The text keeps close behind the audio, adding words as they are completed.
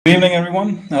Good evening,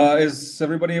 everyone. Is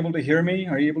everybody able to hear me?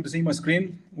 Are you able to see my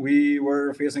screen? We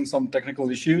were facing some technical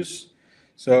issues.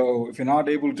 So if you're not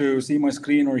able to see my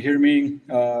screen or hear me,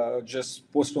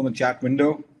 just post on the chat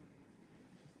window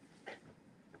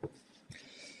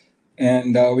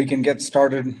and we can get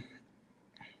started.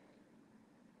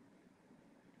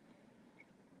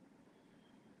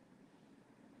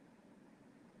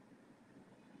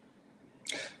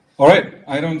 All right,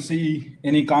 I don't see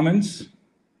any comments.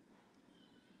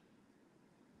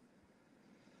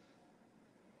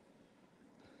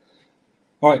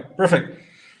 All right, perfect.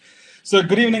 So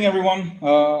good evening, everyone.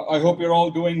 I hope you're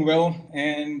all doing well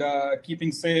and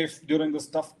keeping safe during this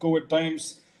tough COVID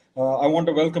times. I want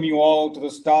to welcome you all to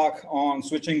this talk on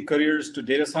switching careers to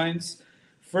data science.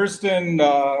 First and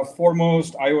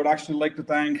foremost, I would actually like to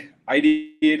thank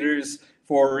Ideators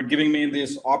for giving me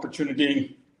this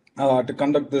opportunity to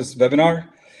conduct this webinar.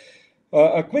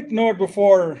 A quick note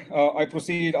before I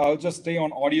proceed, I'll just stay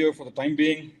on audio for the time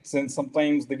being, since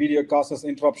sometimes the video causes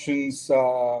interruptions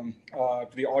to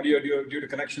the audio due to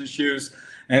connection issues,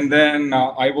 and then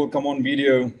I will come on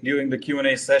video during the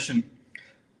Q&A session.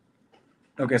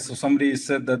 Okay, so somebody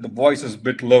said that the voice is a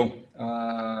bit low.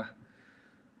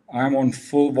 I'm on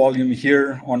full volume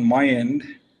here on my end,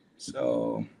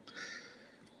 so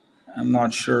I'm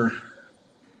not sure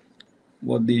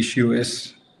what the issue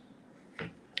is.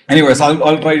 Anyways,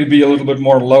 I'll try to be a little bit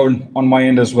more loud on my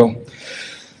end as well.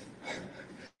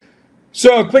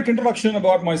 So a quick introduction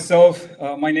about myself.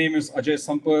 My name is Ajay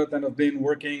Sampath, and I've been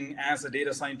working as a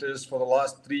data scientist for the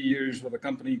last 3 years with a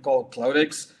company called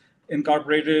Cloudix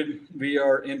Incorporated. We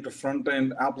are into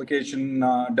front-end application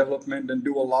development and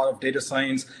do a lot of data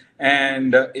science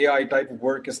and AI type of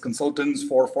work as consultants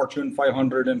for Fortune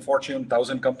 500 and Fortune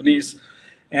 1000 companies.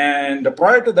 And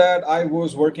prior to that, I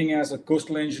was working as a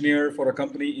coastal engineer for a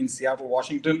company in Seattle,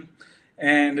 Washington.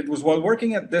 And it was while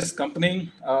working at this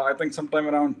company, I think sometime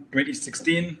around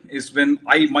 2016, is when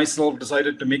I myself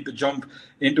decided to make the jump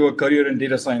into a career in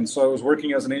data science. So I was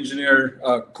working as an engineer,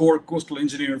 core coastal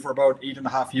engineer for about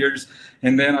 8.5 years.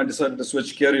 And then I decided to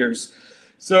switch careers.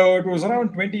 So it was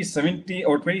around 2017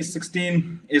 or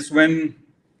 2016 is when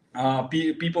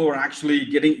people were actually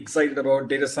getting excited about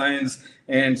data science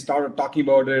and started talking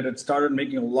about it. It started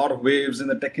making a lot of waves in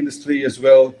the tech industry as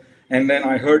well. And then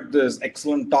I heard this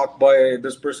excellent talk by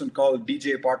this person called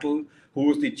DJ Patil, who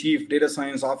was the chief data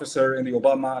science officer in the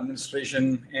Obama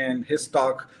administration. And his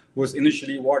talk was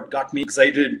initially what got me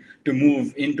excited to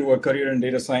move into a career in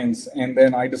data science. And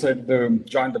then I decided to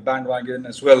join the bandwagon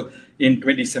as well in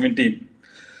 2017.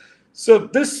 So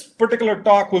this particular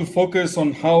talk will focus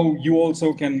on how you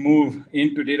also can move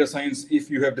into data science if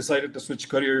you have decided to switch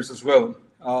careers as well.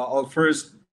 I'll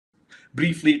first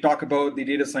briefly talk about the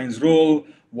data science role,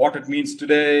 what it means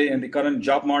today and the current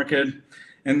job market.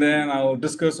 And then I'll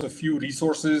discuss a few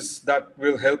resources that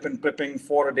will help in prepping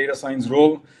for a data science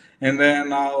role. And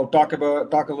then I'll talk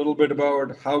a little bit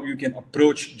about how you can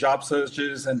approach job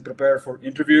searches and prepare for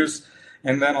interviews.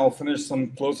 And then I'll finish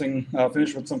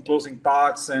with some closing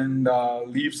thoughts and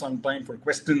leave some time for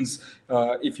questions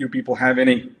if you people have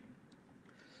any.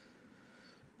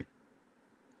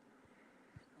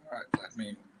 All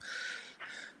right,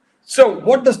 So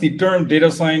what does the term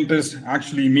data scientist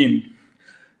actually mean?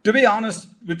 To be honest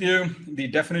with you, the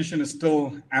definition is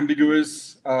still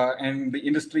ambiguous, and the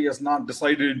industry has not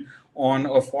decided on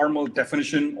a formal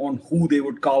definition on who they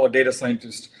would call a data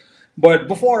scientist. But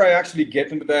before I actually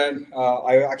get into that,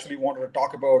 I actually wanted to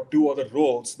talk about two other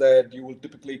roles that you will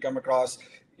typically come across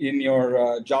in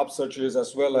your job searches,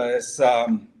 as well as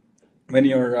when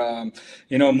you're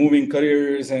moving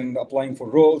careers and applying for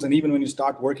roles, and even when you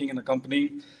start working in a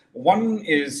company. One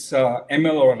is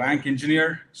ML or rank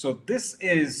engineer. So this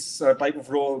is a type of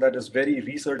role that is very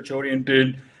research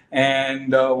oriented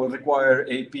and will require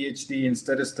a PhD in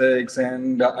statistics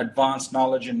and advanced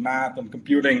knowledge in math and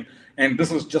computing. And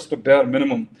this is just a bare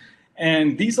minimum.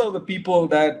 And these are the people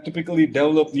that typically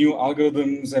develop new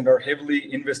algorithms and are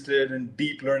heavily invested in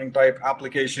deep learning type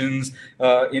applications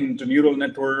into neural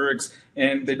networks.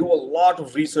 And they do a lot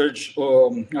of research,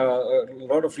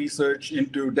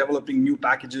 into developing new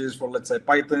packages for, let's say,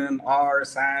 Python, R,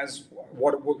 SAS,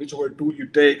 whichever tool you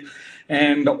take,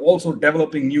 and also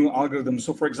developing new algorithms.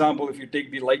 So, for example, if you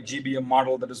take the light GBM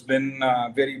model that has been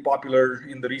very popular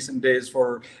in the recent days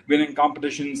for winning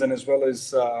competitions and as well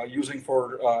as using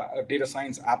for data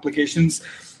science applications.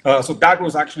 So that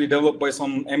was actually developed by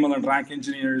some ML and rank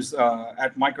engineers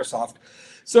at Microsoft.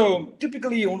 So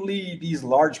typically only these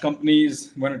large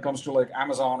companies, when it comes to like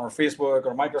Amazon or Facebook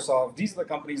or Microsoft, these are the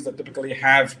companies that typically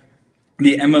have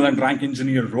the ML and rank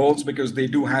engineer roles because they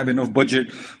do have enough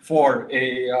budget for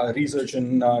a research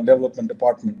and development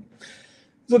department.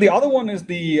 So the other one is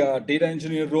the data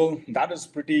engineer role. That is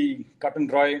pretty cut and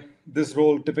dry. This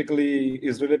role typically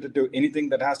is related to anything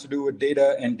that has to do with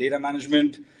data and data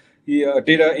management. The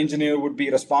data engineer would be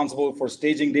responsible for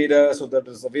staging data so that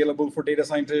it's available for data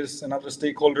scientists and other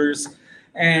stakeholders.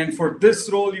 And for this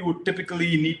role, you would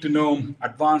typically need to know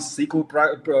advanced SQL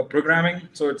programming.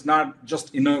 So it's not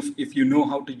just enough if you know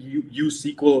how to use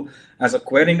SQL as a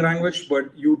querying language, but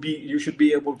you should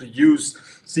be able to use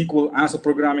SQL as a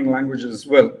programming language as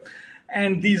well.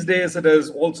 And these days, it has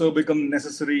also become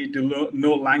necessary to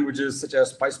know languages such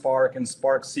as PySpark and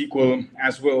Spark SQL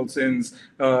as well, since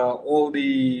all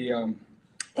the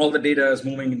data is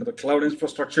moving into the cloud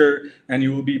infrastructure, and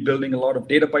you will be building a lot of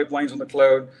data pipelines on the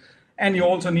cloud. And you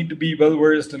also need to be well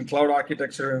versed in cloud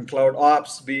architecture and cloud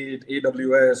ops, be it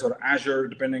AWS or Azure,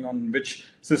 depending on which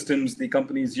systems the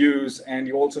companies use. And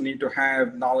you also need to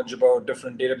have knowledge about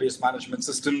different database management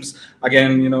systems.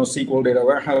 Again, SQL data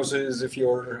warehouses if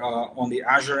you're on the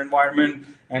Azure environment,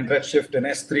 and Redshift and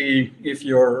S3 if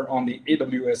you're on the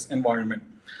AWS environment.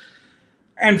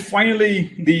 And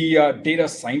finally, the data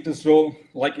scientist role.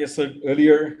 Like I said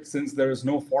earlier, since there is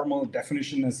no formal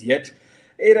definition as yet,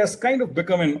 it has kind of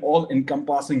become an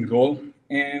all-encompassing role.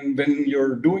 And when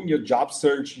you're doing your job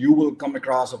search, you will come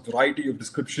across a variety of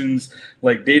descriptions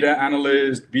like data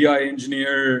analyst, BI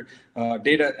engineer,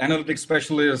 data analytics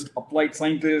specialist, applied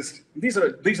scientist. These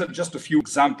are just a few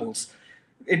examples.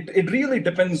 It really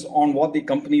depends on what the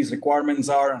company's requirements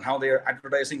are and how they are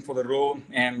advertising for the role,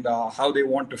 and how they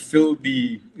want to fill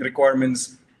the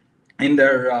requirements in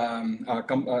their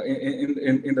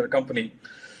in their company.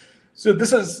 So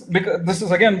this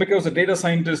is again because a data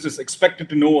scientist is expected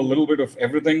to know a little bit of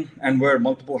everything and wear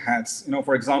multiple hats.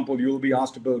 For example, you'll be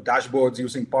asked to build dashboards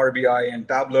using Power BI and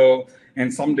Tableau,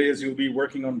 and some days you'll be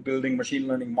working on building machine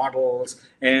learning models,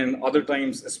 and other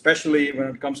times, especially when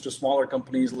it comes to smaller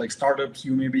companies like startups,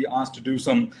 you may be asked to do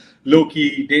some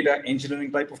low-key data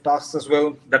engineering type of tasks as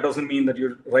well. That doesn't mean that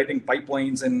you're writing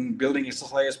pipelines and building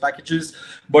SSIS packages,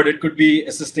 but it could be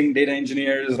assisting data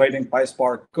engineers writing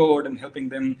PySpark code and helping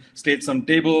them state some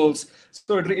tables.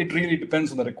 So it really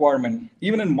depends on the requirement.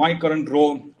 Even in my current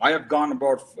role, I've gone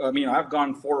 4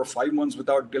 or 5 months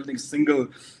without building a single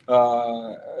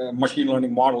machine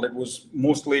learning model. It was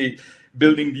mostly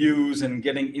building views and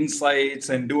getting insights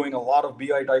and doing a lot of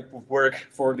BI type of work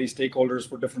for the stakeholders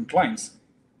for different clients.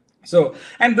 So,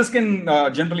 and this can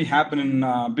generally happen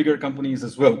in bigger companies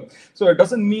as well. So it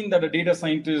doesn't mean that a data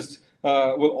scientist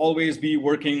will always be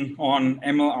working on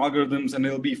ML algorithms and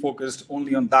they'll be focused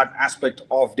only on that aspect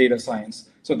of data science.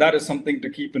 So that is something to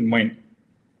keep in mind.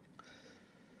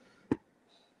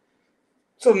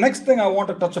 So the next thing I want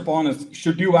to touch upon is,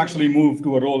 should you actually move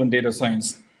to a role in data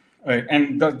science? Right.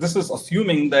 And this is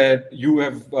assuming that you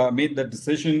have made that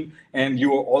decision and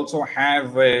you also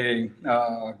have a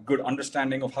good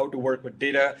understanding of how to work with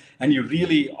data, and you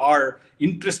really are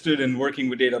interested in working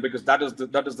with data, because that is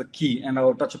the key. And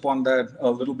I'll touch upon that a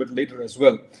little bit later as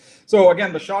well. So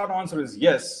again, the short answer is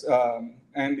yes.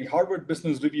 And the Harvard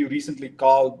Business Review recently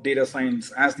called data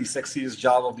science as the sexiest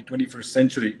job of the 21st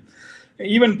century.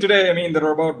 Even today, there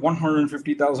are about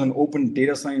 150,000 open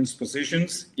data science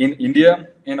positions in India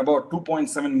and about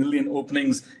 2.7 million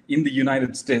openings in the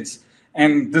United States.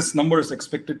 And this number is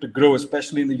expected to grow,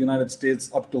 especially in the United States,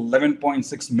 up to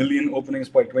 11.6 million openings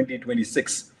by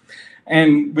 2026.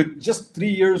 And with just 3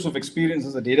 years of experience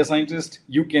as a data scientist,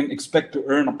 you can expect to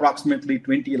earn approximately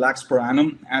 20 lakhs per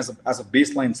annum as a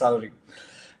baseline salary.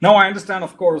 Now, I understand,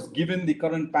 of course, given the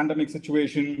current pandemic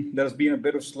situation, there's been a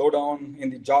bit of slowdown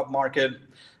in the job market.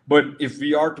 But if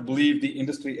we are to believe the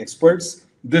industry experts,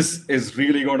 this is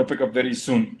really going to pick up very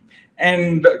soon.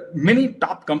 And many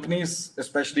top companies,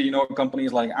 especially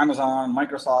companies like Amazon,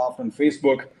 Microsoft, and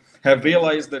Facebook, have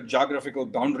realized that geographical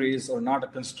boundaries are not a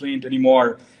constraint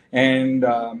anymore. And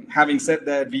having said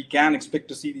that, we can expect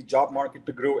to see the job market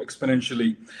to grow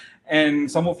exponentially.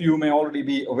 And some of you may already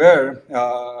be aware,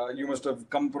 you must have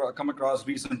come across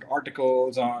recent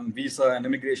articles on visa and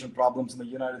immigration problems in the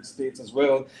United States as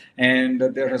well. And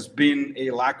there has been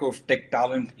a lack of tech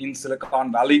talent in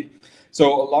Silicon Valley. So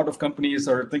a lot of companies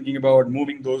are thinking about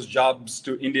moving those jobs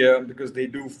to India because they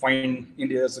do find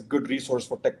India as a good resource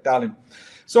for tech talent.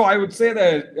 So I would say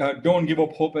that don't give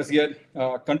up hope as yet.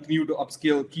 Continue to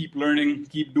upskill, keep learning,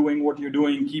 keep doing what you're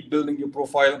doing, keep building your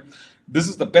profile. This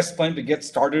is the best time to get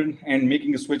started and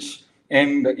making a switch,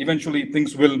 and eventually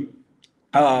things will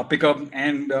pick up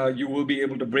and you will be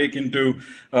able to break into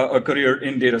a career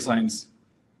in data science.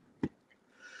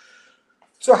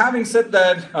 So having said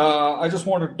that, I just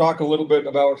want to talk a little bit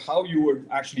about how you would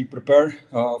actually prepare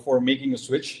for making a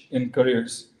switch in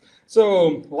careers.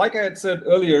 So, like I had said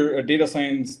earlier, a data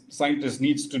science scientist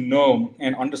needs to know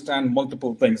and understand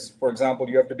multiple things. For example,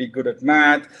 you have to be good at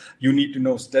math, you need to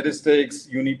know statistics,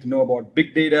 you need to know about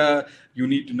big data, you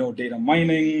need to know data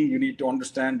mining, you need to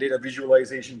understand data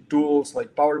visualization tools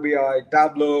like Power BI,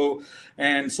 Tableau,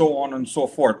 and so on and so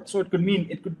forth. So it could mean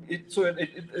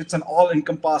it's an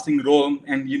all-encompassing role,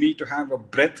 and you need to have a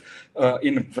breadth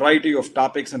in a variety of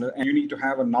topics, and you need to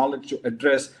have a knowledge to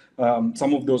address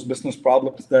some of those business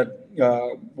problems that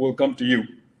will come to you.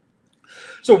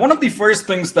 So one of the first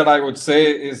things that I would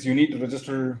say is you need to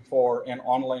register for an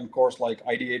online course like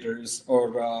Ideators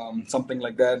or something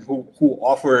like that who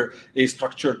offer a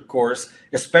structured course,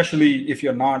 especially if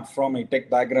you're not from a tech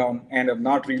background and have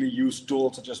not really used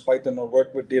tools such as Python or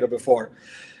worked with data before.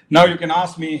 Now you can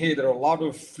ask me, hey, there are a lot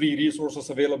of free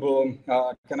resources available.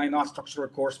 Can I not structure a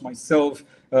course myself?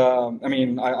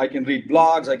 I can read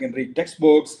blogs, I can read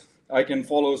textbooks, I can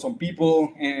follow some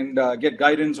people and get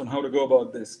guidance on how to go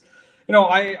about this.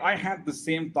 I had the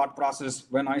same thought process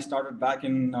when I started back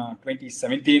in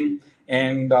 2017.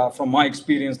 And from my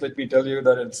experience, let me tell you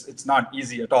that it's not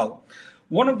easy at all.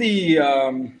 One of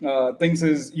the things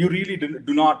is you really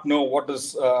do not know what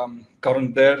is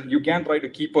current there. You can try to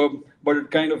keep up, but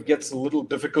it kind of gets a little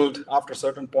difficult after a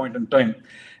certain point in time.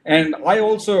 And I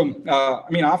also,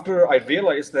 after I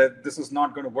realized that this is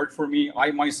not going to work for me,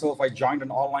 I joined an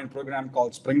online program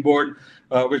called Springboard,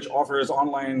 which offers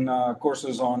online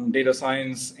courses on data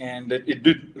science, and it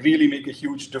did really make a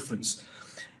huge difference.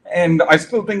 And I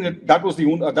still think that was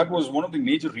one of the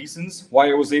major reasons why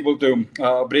I was able to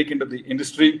break into the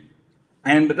industry.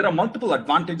 And there are multiple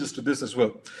advantages to this as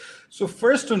well. So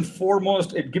first and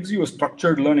foremost, it gives you a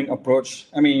structured learning approach.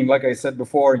 Like I said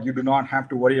before, you do not have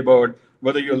to worry about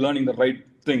whether you're learning the right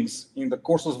things. The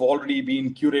courses have already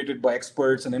been curated by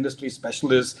experts and industry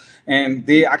specialists, and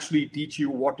they actually teach you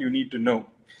what you need to know.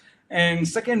 And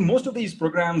second, most of these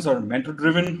programs are mentor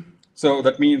driven. So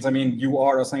that means, you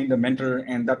are assigned a mentor,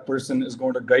 and that person is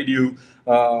going to guide you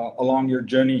along your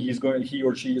journey. He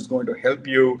or she is going to help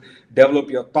you develop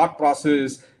your thought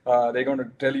process. They're going to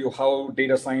tell you how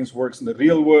data science works in the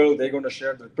real world. They're going to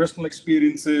share their personal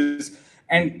experiences,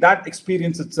 and that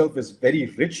experience itself is very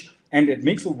rich, and it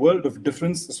makes a world of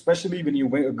difference, especially when you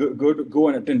go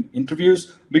and attend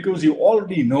interviews, because you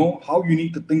already know how you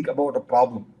need to think about a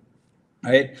problem,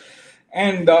 right?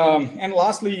 And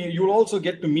lastly, you will also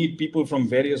get to meet people from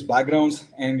various backgrounds,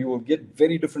 and you will get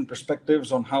very different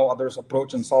perspectives on how others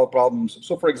approach and solve problems.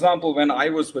 So, for example, when I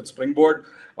was with Springboard,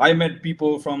 I met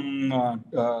people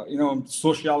from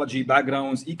sociology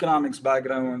backgrounds, economics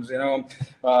backgrounds,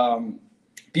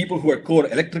 people who are core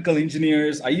electrical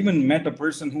engineers. I even met a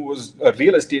person who was a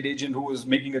real estate agent who was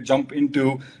making a jump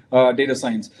into data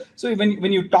science. So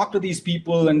when you talk to these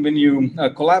people and when you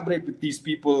collaborate with these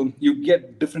people, you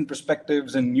get different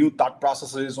perspectives and new thought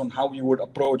processes on how you would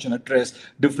approach and address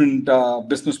different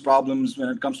business problems when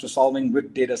it comes to solving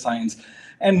with data science.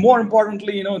 And more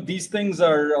importantly, these things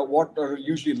are what are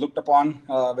usually looked upon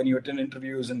when you attend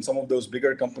interviews in some of those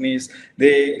bigger companies.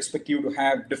 They expect you to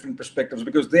have different perspectives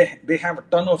because they have a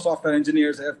ton of software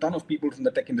engineers, they have a ton of people from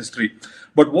the tech industry.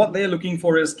 But what they're looking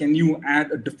for is, can you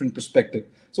add a different perspective?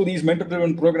 So these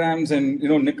mentor-driven programs and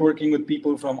networking with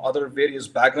people from other various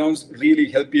backgrounds really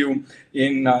help you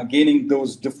in gaining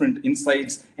those different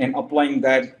insights and applying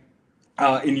that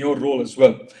in your role as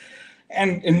well.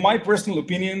 And in my personal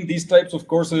opinion, these types of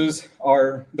courses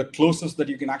are the closest that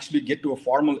you can actually get to a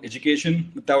formal education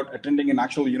without attending an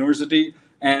actual university.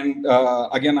 And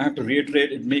again, I have to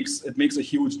reiterate, it makes a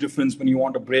huge difference when you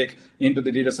want to break into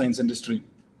the data science industry.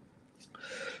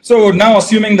 So now,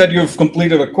 assuming that you've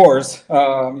completed a course,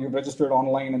 you've registered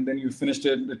online and then you finished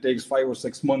it, it takes 5 or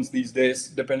 6 months these days,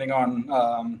 depending on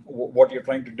what you're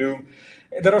trying to do.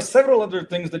 There are several other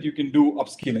things that you can do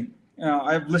upskilling.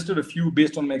 I've listed a few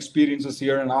based on my experiences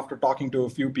here and after talking to a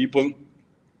few people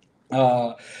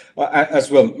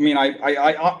as well.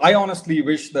 I honestly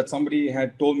wish that somebody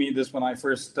had told me this when I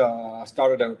first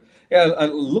started out. Yeah,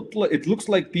 it looks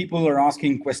like people are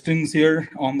asking questions here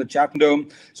on the chat window.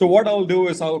 So what I'll do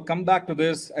is I'll come back to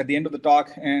this at the end of the talk,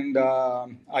 and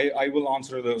I will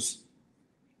answer those.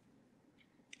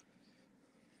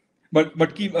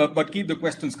 But keep the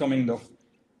questions coming though.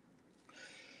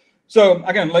 So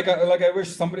again, like I wish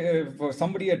somebody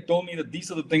had told me that these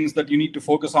are the things that you need to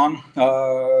focus on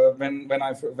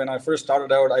when I first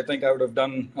started out. I think I would have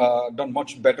done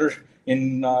much better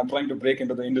in trying to break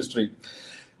into the industry.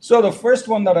 So the first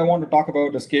one that I want to talk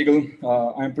about is Kaggle.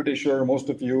 I'm pretty sure most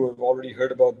of you have already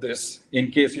heard about this. In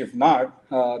case you have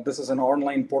not, this is an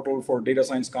online portal for data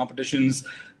science competitions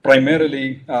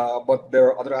primarily, but there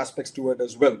are other aspects to it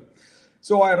as well.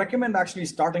 So I recommend actually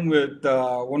starting with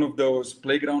one of those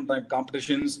playground type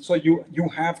competitions. So you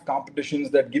have competitions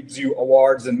that gives you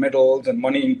awards and medals and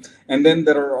money, and then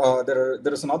there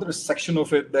is another section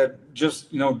of it that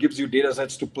just gives you data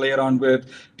sets to play around with,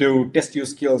 to test your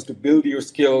skills, to build your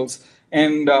skills,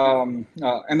 and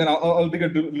then I'll dig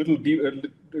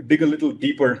a little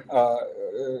deeper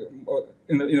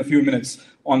in a few minutes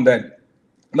on that.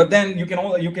 But then you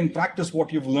can practice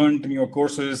what you've learned in your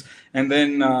courses, and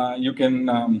then you can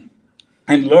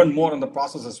and learn more on the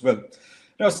process as well.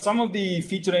 Now, some of the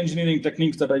feature engineering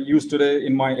techniques that I use today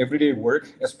in my everyday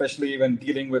work, especially when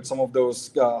dealing with some of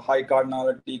those high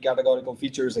cardinality, categorical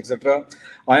features, etc.,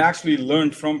 I actually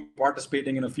learned from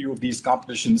participating in a few of these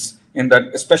competitions, and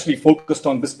that especially focused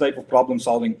on this type of problem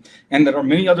solving. And there are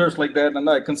many others like that, and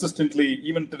I consistently,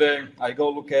 even today, I go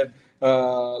look at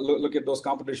those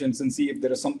competitions and see if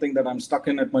there is something that I'm stuck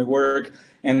in at my work,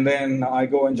 and then I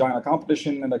go and join a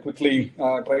competition, and I quickly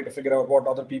try to figure out what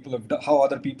other people have done, how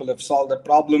other people have solved that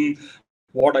problem,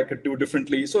 what I could do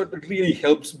differently. So it really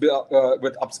helps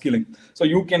with upskilling. So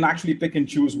you can actually pick and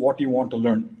choose what you want to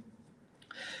learn.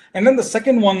 And then the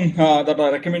second one that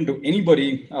I recommend to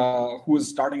anybody who is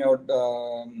starting out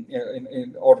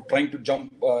or trying to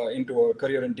jump into a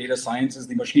career in data science is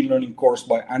the machine learning course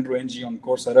by Andrew Ng on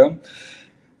Coursera.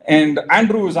 And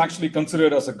Andrew is actually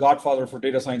considered as a godfather for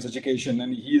data science education,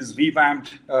 and he's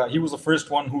revamped. He was the first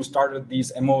one who started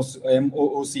these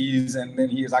MOOCs, and then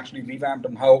he has actually revamped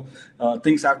on how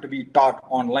things have to be taught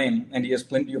online, and he has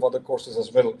plenty of other courses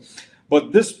as well.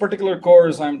 But this particular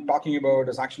course I'm talking about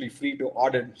is actually free to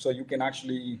audit. So you can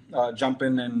actually jump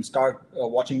in and start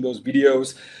watching those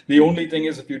videos. The only thing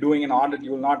is if you're doing an audit,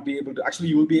 you will not be able to, actually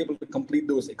you will be able to complete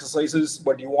those exercises,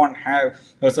 but you won't have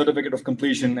a certificate of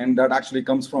completion. And that actually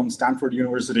comes from Stanford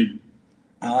University.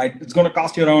 It's going to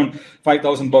cost you around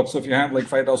 $5,000. So if you have like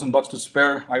 $5,000 to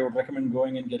spare, I would recommend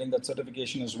going and getting that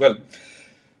certification as well.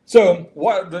 So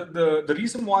what the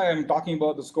reason why I'm talking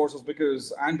about this course is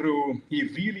because Andrew, he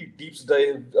really deep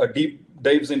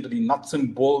dives into the nuts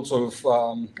and bolts of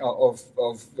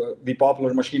the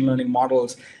popular machine learning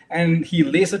models, and he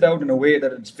lays it out in a way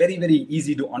that it's very, very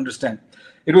easy to understand.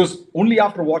 It was only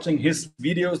after watching his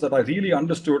videos that I really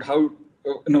understood how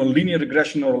linear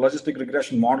regression or logistic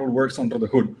regression model works under the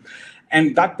hood.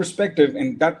 And that perspective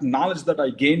and that knowledge that I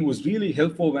gained was really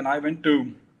helpful when I went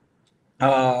to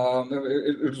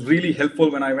it was really helpful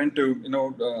when I went to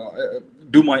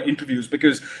do my interviews,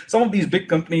 because some of these big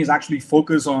companies actually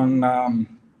focus on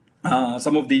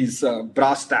some of these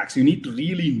brass tacks. You need to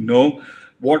really know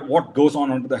what goes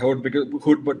on under the hood,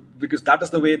 because that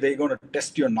is the way they're going to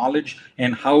test your knowledge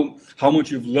and how much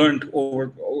you've learned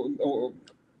over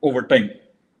time,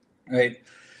 right?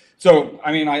 So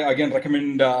I mean, I again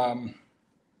recommend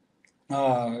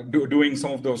doing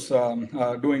some of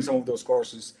those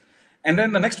courses. And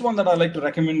then the next one that I like to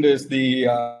recommend is the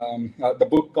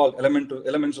book called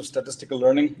Elements of Statistical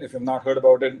Learning. If you've not heard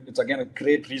about it, it's again a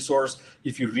great resource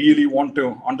if you really want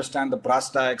to understand the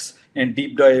brass tacks and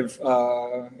deep dive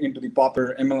into the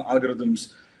popular ML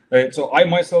algorithms. Right? So I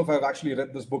myself have actually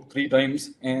read this book 3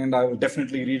 times, and I will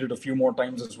definitely read it a few more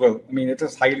times as well. I mean, it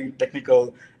is highly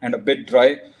technical and a bit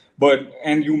dry,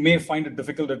 and you may find it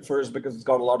difficult at first because it's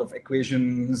got a lot of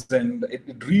equations, and it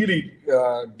really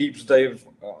deep dive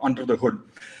under the hood.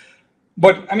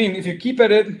 But I mean, if you keep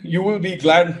at it, you will be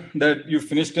glad that you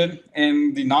finished it,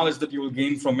 and the knowledge that you will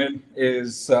gain from it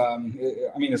is,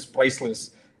 is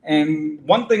priceless. And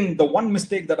the one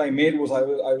mistake that I made was I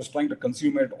was trying to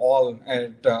consume it all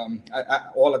at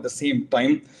the same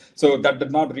time. So that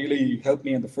did not really help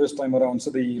me in the first time around. So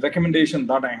the recommendation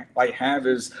that I have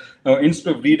is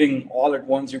instead of reading all at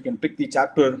once, you can pick the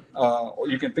chapter, or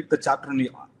you can pick the chapter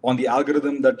on the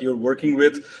algorithm that you're working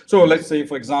with. So let's say,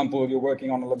 for example, you're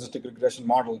working on a logistic regression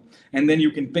model, and then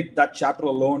you can pick that chapter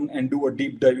alone and do a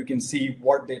deep dive. You can see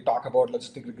what they talk about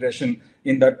logistic regression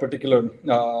in that particular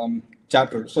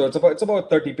chapter. So it's about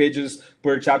 30 pages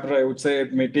per chapter. I would say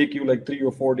it may take you like 3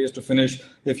 or 4 days to finish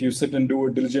if you sit and do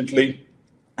it diligently.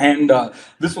 And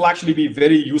this will actually be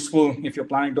very useful if you're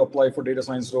planning to apply for data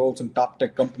science roles in top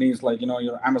tech companies like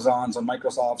your Amazons and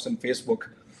Microsofts and Facebook.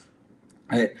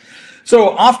 Right.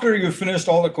 So after you finished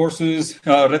all the courses,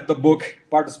 read the book,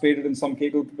 participated in some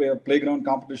Kaggle playground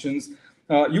competitions,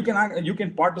 you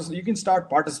can start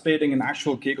participating in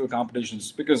actual Kaggle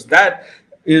competitions, because that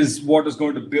is what is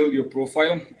going to build your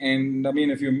profile. And I mean,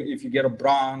 if you get a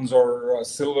bronze or a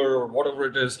silver or whatever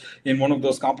it is in one of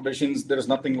those competitions, there is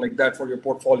nothing like that for your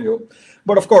portfolio.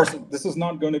 But of course, this is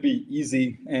not going to be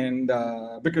easy, and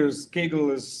because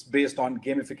Kaggle is based on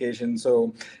gamification.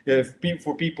 So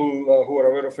for people who are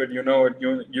aware of it,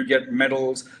 you get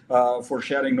medals for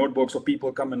sharing notebooks, so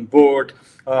people come and vote,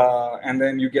 and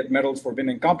then you get medals for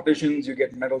winning competitions, you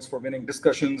get medals for winning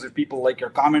discussions. If people like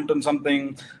your comment on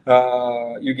something,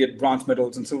 you get bronze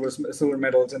medals and silver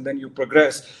medals, and then you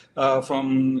progress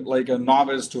from like a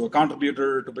novice to a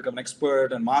contributor to become an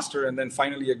expert and master, and then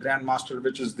finally a grandmaster,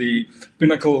 which is the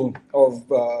pinnacle of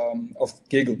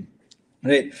Kaggle,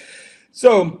 right?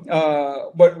 So,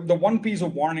 but the one piece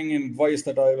of warning and advice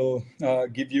that I will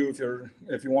give you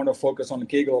if you want to focus on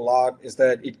Kaggle a lot is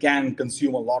that it can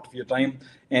consume a lot of your time,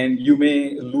 and you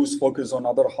may lose focus on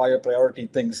other higher priority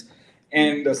things.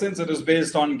 And since it is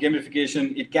based on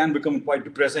gamification, it can become quite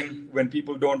depressing when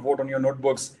people don't vote on your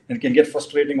notebooks, and it can get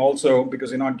frustrating also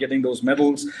because you're not getting those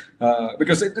medals,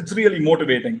 because it's really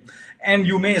motivating. And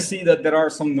you may see that there are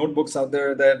some notebooks out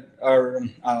there that are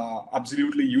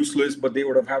absolutely useless, but they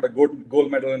would have had a good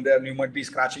gold medal in there, and you might be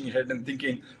scratching your head and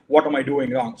thinking, what am I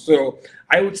doing wrong? So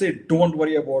I would say don't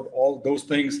worry about all those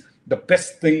things. The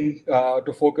best thing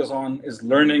to focus on is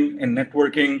learning and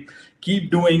networking.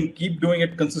 Keep doing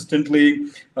it consistently,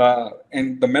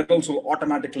 and the medals will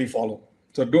automatically follow.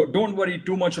 So don't worry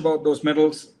too much about those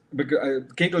medals, because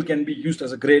Kaggle can be used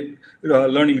as a great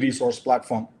learning resource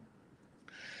platform.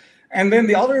 And then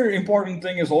the other important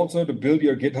thing is also to build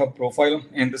your GitHub profile,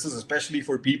 and this is especially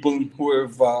for people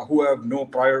who have no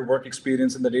prior work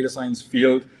experience in the data science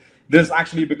field. This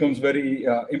actually becomes very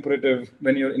imperative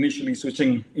when you're initially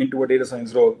switching into a data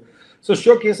science role. So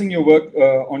showcasing your work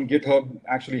on GitHub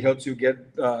actually helps you get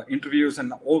interviews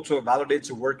and also validates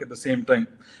your work at the same time.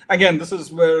 Again, this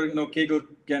is where Kaggle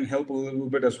can help a little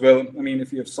bit as well. I mean,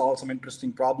 if you have solved some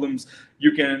interesting problems,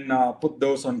 you can put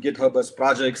those on GitHub as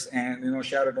projects, and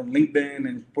share it on LinkedIn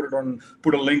and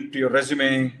put a link to your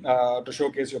resume to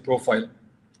showcase your profile.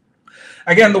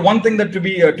 Again, the one thing that to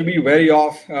be wary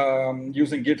of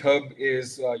using GitHub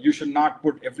is you should not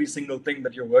put every single thing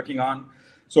that you're working on.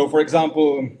 So, for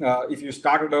example, if you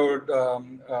started out,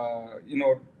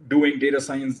 doing data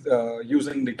science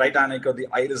using the Titanic or the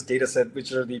Iris dataset,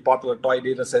 which are the popular toy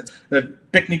datasets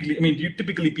that technically, I mean,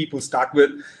 typically people start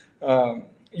with,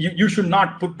 you should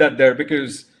not put that there,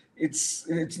 because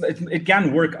it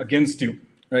can work against you,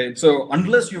 right? So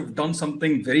unless you've done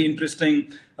something very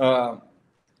interesting,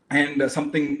 and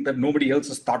something that nobody else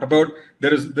has thought about,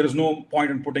 there is no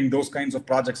point in putting those kinds of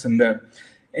projects in there.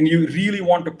 And you really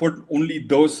want to put only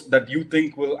those that you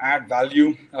think will add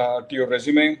value to your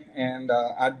resume and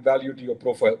add value to your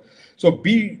profile. So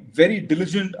be very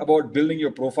diligent about building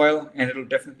your profile, and it'll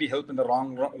definitely help in the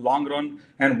long run.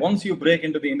 And once you break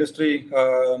into the industry,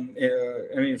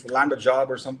 if you land a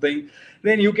job or something,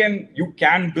 then you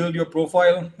can build your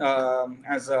profile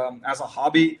as a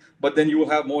hobby, but then you will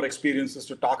have more experiences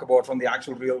to talk about from the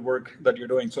actual real work that you're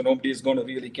doing. So nobody is going to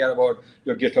really care about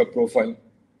your GitHub profile.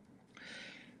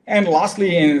 And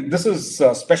lastly, and this is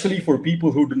especially for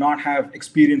people who do not have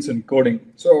experience in coding.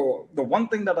 So the one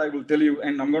thing that I will tell you,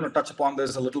 and I'm going to touch upon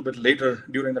this a little bit later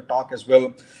during the talk as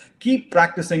well, keep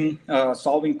practicing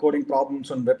solving coding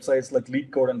problems on websites like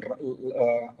LeetCode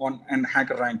and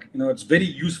HackerRank. It's very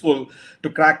useful to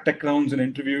crack tech rounds and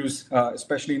interviews,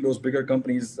 especially in those bigger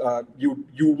companies.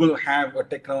 You will have a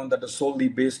tech round that is solely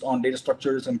based on data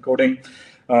structures and coding.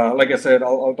 Like I said,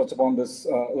 I'll touch upon this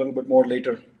a little bit more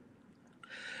later.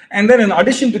 And then in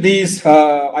addition to these,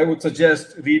 I would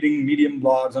suggest reading Medium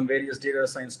blogs on various data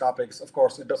science topics. Of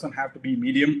course, it doesn't have to be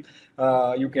Medium.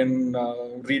 You can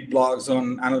read blogs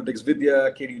on Analytics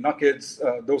Vidya, Katie Nuggets.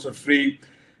 Those are free.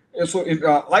 So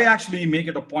I actually make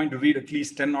it a point to read at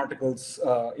least 10 articles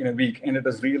in a week, and it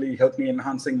has really helped me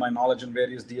enhancing my knowledge in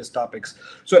various DS topics.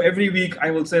 So every week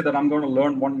I will say that I'm going to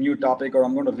learn one new topic, or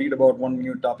I'm going to read about one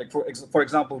new topic. For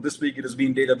example, this week it has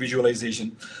been data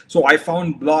visualization. So I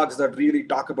found blogs that really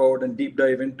talk about and deep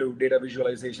dive into data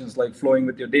visualizations, like flowing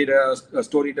with your data,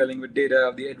 storytelling with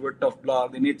data, the Edward Tuff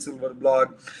blog, the Nate Silver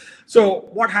blog. So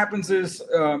what happens is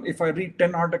if I read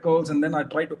 10 articles and then I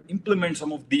try to implement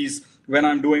some of these when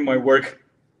I'm doing my work,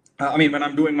 when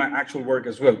I'm doing my actual work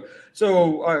as well.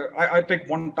 So I pick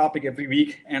one topic every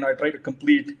week, and I try to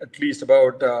complete at least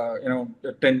about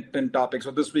 10 topics.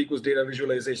 So this week was data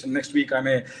visualization. Next week I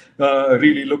may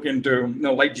really look into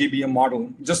like GBM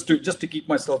model, just to keep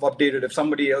myself updated. If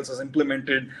somebody else has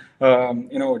implemented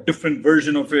a different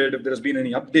version of it, if there's been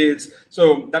any updates,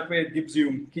 so that way it keeps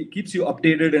you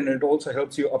updated, and it also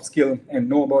helps you upskill and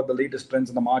know about the latest trends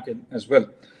in the market as well.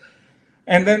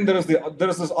 And then there is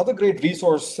this other great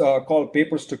resource called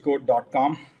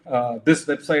paperstocode.com. This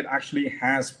website actually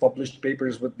has published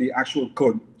papers with the actual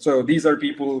code. So these are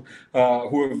people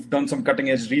who have done some cutting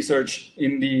edge research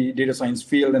in the data science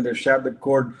field, and they've shared the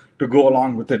code to go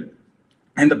along with it.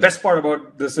 And the best part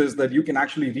about this is that you can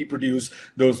actually reproduce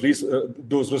those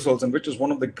results, and which is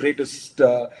one of the greatest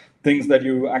things that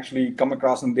you actually come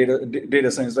across in data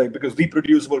science, right? Because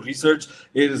reproducible research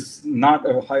is not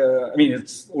a higher, I mean,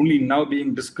 it's only now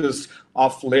being discussed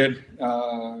off late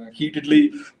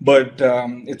heatedly, but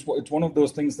it's one of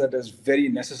those things that is very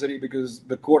necessary, because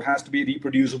the code has to be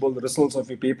reproducible, the results of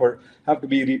your paper have to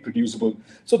be reproducible.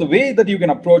 So the way that you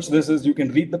can approach this is you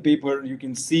can read the paper, you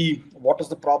can see what is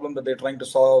the problem that they're trying to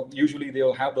solve. Usually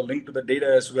they'll have the link to the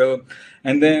data as well.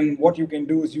 And then what you can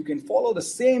do is you can follow the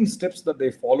same steps that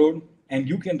they followed, and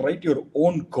you can write your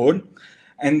own code,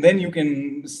 and then you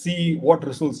can see what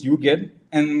results you get.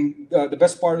 And the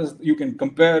best part is you can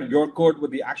compare your code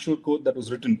with the actual code that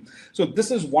was written. So this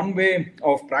is one way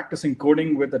of practicing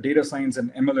coding with the data science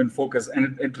and ML in focus,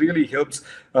 and it really helps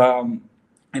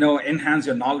enhance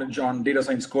your knowledge on data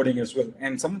science coding as well.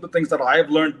 And some of the things that I've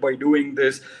learned by doing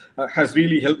this has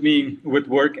really helped me with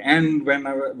work. And when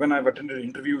I've attended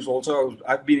interviews also,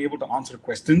 I've been able to answer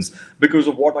questions because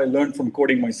of what I learned from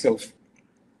coding myself.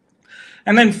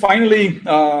 And then finally,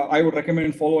 I would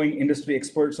recommend following industry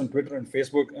experts on Twitter and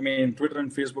Facebook. I mean, Twitter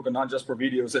and Facebook are not just for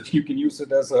videos, that you can use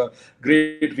it as a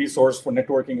great resource for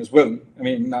networking as well. I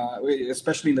mean,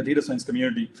 especially in the data science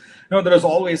community. There is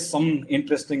always some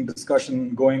interesting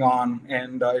discussion going on,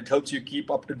 and it helps you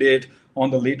keep up to date on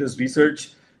the latest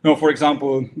research. For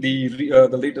example, the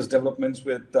latest developments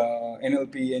with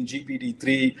NLP and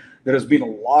GPT-3, there has been a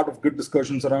lot of good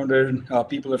discussions around it.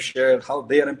 People have shared how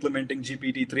they are implementing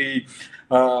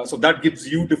GPT-3. So that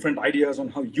gives you different ideas on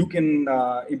how you can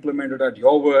implement it at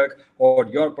your work or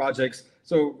your projects.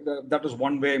 So that is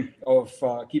one way of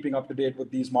keeping up to date with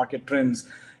these market trends.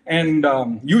 And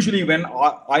usually when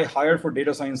I hire for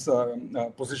data science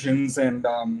positions and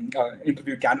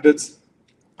interview candidates,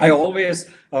 I always,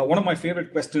 one of my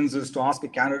favorite questions is to ask a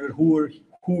candidate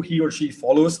who he or she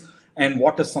follows and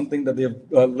what is something that they've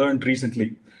learned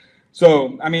recently.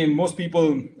 So, I mean, most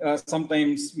people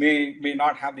sometimes may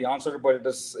not have the answer, but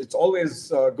it's always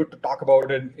good to talk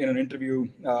about it in an interview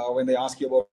when they ask you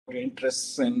about your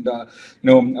interests and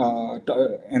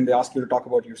and they ask you to talk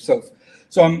about yourself.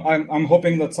 So I'm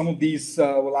hoping that some of these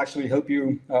will actually help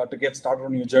you to get started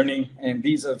on your journey, and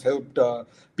these have helped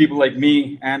people like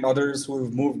me and others who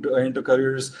have moved into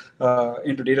careers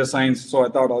into data science. So I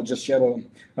thought I'll just share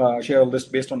a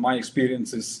list based on my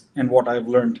experiences and what I've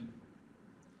learned.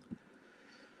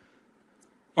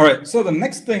 All right, so the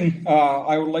next thing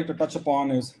I would like to touch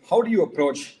upon is how do you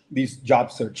approach these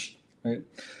job search, right?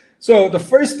 So the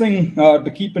first thing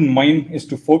to keep in mind is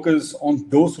to focus on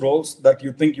those roles that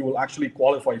you think you will actually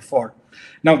qualify for.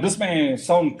 Now, this may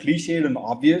sound cliched and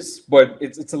obvious, but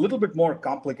it's a little bit more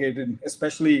complicated,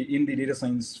 especially in the data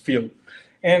science field.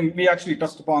 And we actually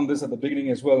touched upon this at the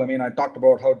beginning as well. I mean, I talked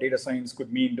about how data science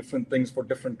could mean different things for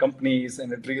different companies,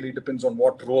 and it really depends on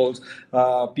what roles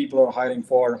people are hiring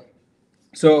for.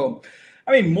 So,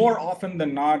 I mean, more often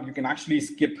than not, you can actually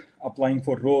skip applying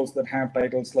for roles that have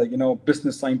titles like,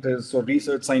 business scientist or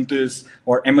research scientist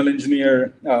or ML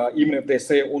engineer, even if they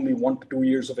say only 1 to 2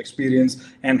 years of experience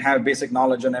and have basic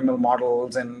knowledge on ML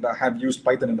models and have used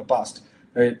Python in the past,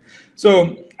 right?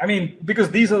 So, I mean, because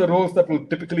these are the roles that will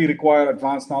typically require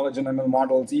advanced knowledge in ML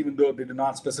models, even though they do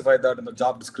not specify that in the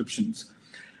job descriptions.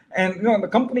 And the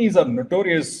companies are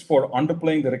notorious for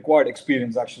underplaying the required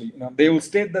experience. Actually, they will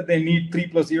state that they need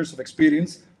 3+ years of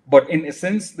experience, but in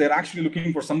essence, they're actually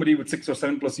looking for somebody with 6 or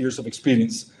 7+ years of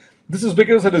experience. This is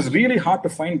because it is really hard to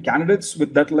find candidates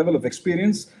with that level of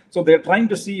experience. So they're trying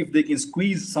to see if they can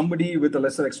squeeze somebody with a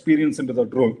lesser experience into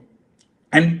that role.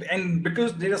 And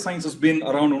because data science has been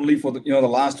around only for the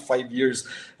last 5 years,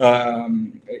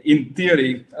 in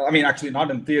theory, I mean, actually not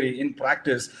in theory, in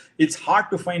practice, it's hard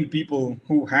to find people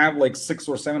who have like 6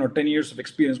 or 7 or 10 years of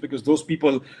experience, because those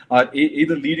people are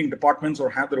either leading departments or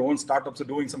have their own startups or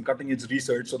doing some cutting edge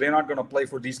research. So they're not going to apply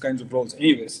for these kinds of roles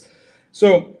anyways.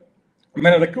 So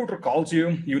when a recruiter calls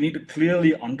you, you need to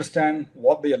clearly understand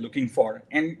what they are looking for.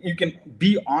 And you can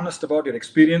be honest about your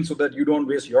experience so that you don't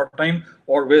waste your time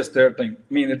or waste their time.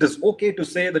 I mean, it is okay to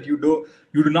say that you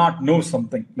you do not know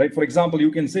something, right? For example,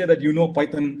 you can say that you know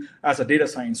Python as a data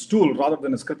science tool rather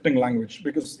than a scripting language,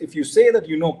 because if you say that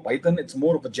you know Python, it's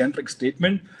more of a generic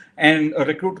statement, and a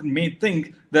recruiter may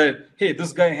think that, hey,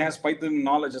 this guy has Python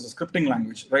knowledge as a scripting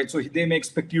language, right? So they may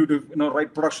expect you to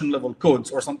write production level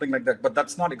codes or something like that, but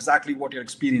that's not exactly what your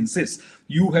experience is.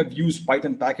 You have used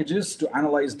Python packages to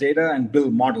analyze data and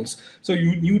build models. So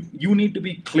you need to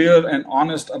be clear and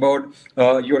honest about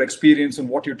your experience and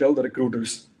what you tell the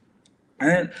recruiters.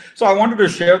 And so I wanted to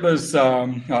share this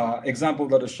example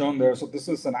that is shown there. So this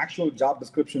is an actual job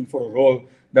description for a role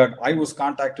that I was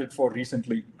contacted for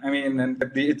recently. I mean, and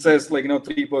it says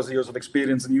 3+ years of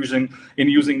experience in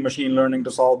using machine learning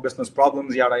to solve business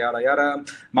problems, yada yada yada.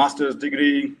 Master's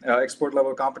degree, expert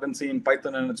level competency in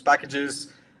Python and its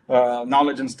packages,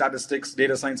 knowledge in statistics,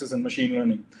 data sciences, and machine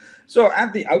learning. So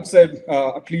at the outset,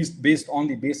 at least based on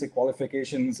the basic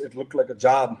qualifications, it looked like a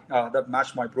job that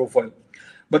matched my profile.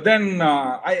 But then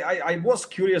I was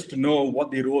curious to know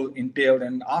what the role entailed.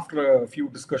 And after a few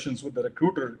discussions with the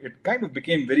recruiter, it kind of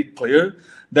became very clear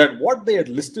that what they had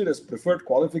listed as preferred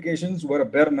qualifications were a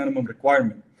bare minimum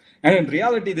requirement. And in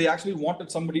reality, they actually wanted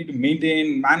somebody to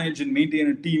manage and maintain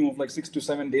a team of like 6 to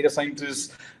 7 data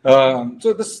scientists.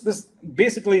 So this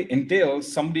basically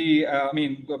entails somebody,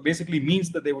 basically means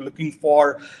that they were looking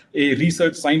for a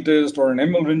research scientist or an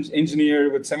ML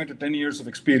engineer with 7 to 10 years of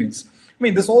experience. I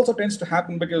mean, this also tends to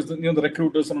happen because the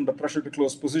recruiters are under pressure to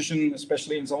close position,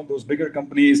 especially in some of those bigger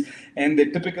companies, and they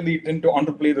typically tend to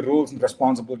underplay the roles and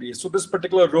responsibilities. So this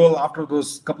particular role, after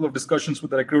those couple of discussions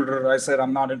with the recruiter, I said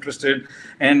I'm not interested,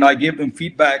 and I gave them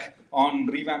feedback on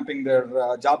revamping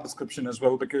their job description as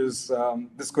well, because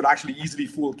this could actually easily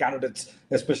fool candidates,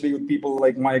 especially with people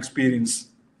like my experience.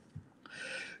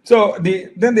 So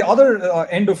then the other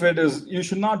end of it is you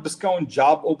should not discount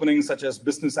job openings such as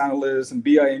business analysts and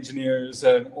BI engineers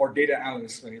or data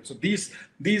analysts, right? So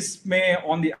these may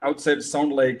on the outset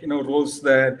sound like roles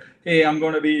that, hey, I'm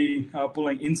going to be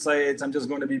pulling insights, I'm just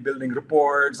going to be building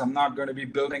reports, I'm not going to be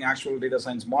building actual data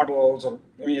science models, or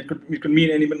it could mean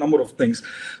any number of things.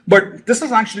 But this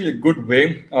is actually a good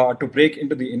way to break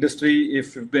into the industry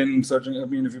if you've been searching.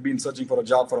 If you've been searching for a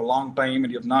job for a long time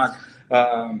and you have not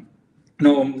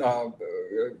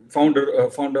found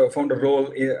a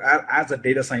role as a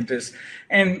data scientist,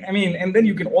 and then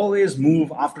you can always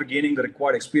move after gaining the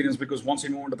required experience, because once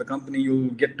you move into the company, you'll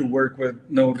get to work with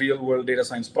real world data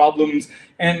science problems.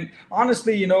 And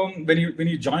honestly, when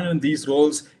you join in these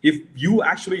roles, if you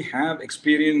actually have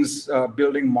experience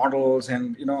building models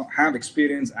and have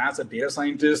experience as a data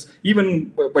scientist,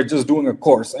 even by just doing a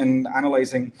course and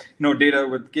analyzing data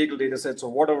with Kaggle data sets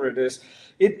or whatever it is,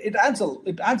 it adds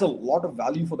a lot of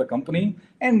value for the company,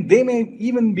 and they may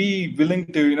even be willing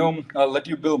to let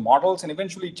you build models and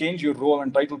eventually change your role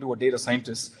and title to a data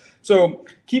scientist. So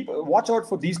watch out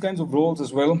for these kinds of roles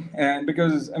as well, and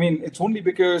because it's only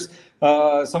because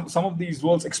some of these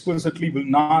roles explicitly will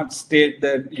not state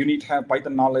that you need to have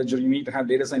Python knowledge or you need to have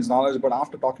data science knowledge, but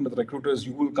after talking to the recruiters,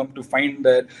 you will come to find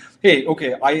that, hey,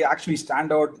 okay, I actually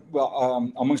stand out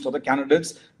amongst other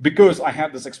candidates because I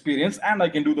have this experience and I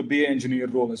can do the BA engineer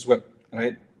role as well,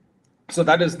 right? So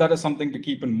that is something to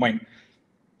keep in mind.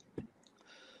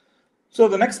 So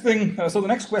the next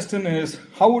question is,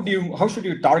 how should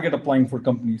you target applying for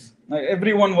companies?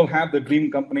 Everyone will have the dream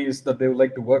companies that they would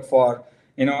like to work for,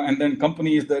 and then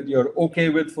companies that you're okay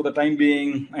with for the time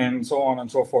being, and so on and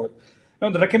so forth.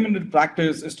 The recommended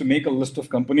practice is to make a list of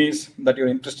companies that you're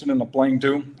interested in applying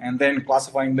to, and then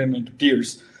classifying them into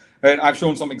tiers. And I've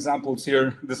shown some examples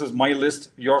here. This is my list.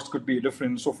 Yours could be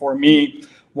different. So for me,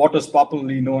 what is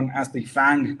popularly known as the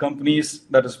FANG companies,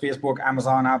 that is Facebook,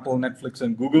 Amazon, Apple, Netflix,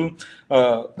 and Google,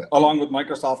 along with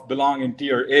Microsoft, belong in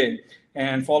tier A,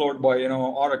 and followed by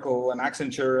Oracle and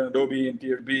Accenture and Adobe in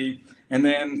tier B. And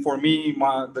then for me,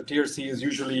 the tier C is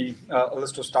usually a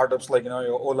list of startups like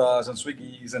your Olas and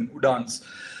Swiggies and Udans.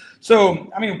 So,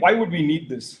 why would we need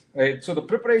this, right? So the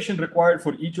preparation required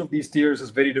for each of these tiers is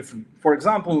very different. For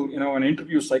example, an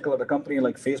interview cycle at a company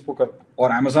like Facebook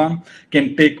or Amazon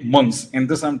can take months. And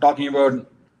this I'm talking about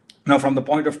from the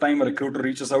point of time a recruiter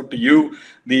reaches out to you,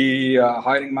 the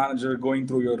hiring manager going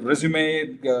through your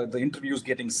resume, the interviews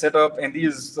getting set up, and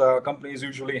these companies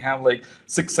usually have like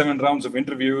 6-7 rounds of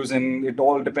interviews, and it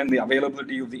all depends the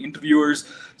availability of the interviewers.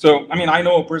 So, I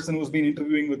know a person who's been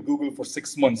interviewing with Google for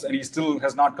 6 months, and he still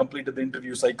has not completed the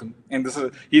interview cycle, and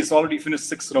he's already finished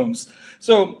 6 rounds.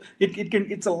 So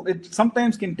it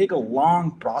sometimes can take a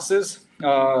long process.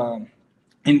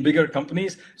 In bigger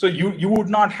companies, so you would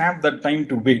not have that time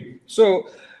to wait. So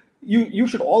you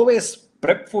should always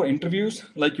prep for interviews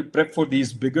like you prep for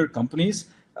these bigger companies,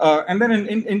 And then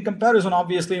in comparison,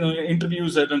 obviously,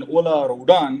 interviews at an Ola or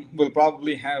Udan will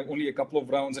probably have only a couple of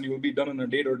rounds, and you will be done in a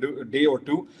day or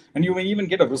two, and you may even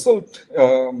get a result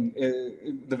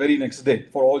the very next day,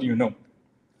 for all you know.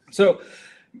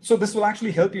 So this will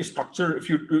actually help you structure, if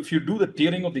you do the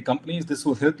tiering of the companies, this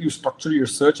will help you structure your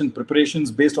search and preparations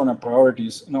based on your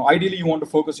priorities. Ideally, you want to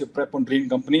focus your prep on dream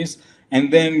companies,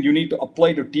 and then you need to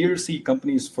apply to tier C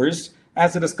companies first,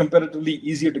 as it is comparatively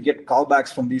easier to get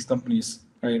callbacks from these companies,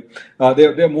 right?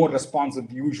 They're more responsive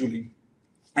usually.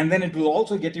 And then it will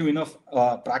also get you enough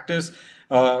practice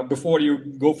before you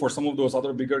go for some of those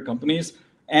other bigger companies.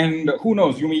 And who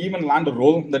knows, you may even land a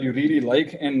role that you really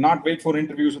like and not wait for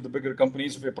interviews with the bigger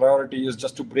companies if your priority is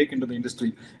just to break into the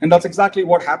industry. And that's exactly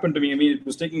what happened to me. I mean, it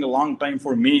was taking a long time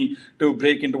for me to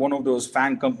break into one of those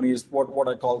FAANG companies, what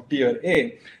I call tier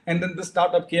A. And then this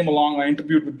startup came along, I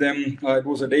interviewed with them. It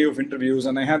was a day of interviews,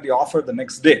 and I had the offer the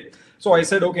next day. So I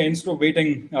said, okay, instead of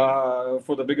waiting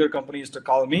for the bigger companies to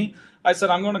call me, I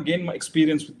said, I'm going to gain my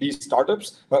experience with these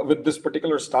startups, with this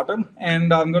particular startup,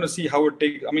 and I'm going to see how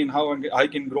how I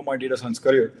can grow my data science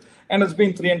career. And it's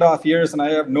been 3.5 years, and I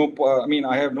have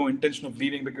no intention of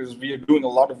leaving, because we are doing a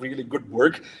lot of really good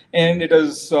work, and it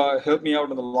has helped me out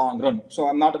in the long run. So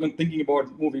I'm not even thinking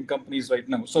about moving companies right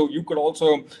now. So you could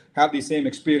also have the same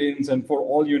experience, and for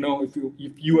all you know, if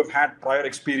you have had prior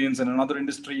experience in another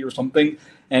industry or something,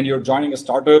 and you're joining a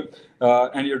startup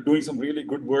and you're doing some really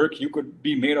good work, you could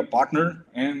be made a partner,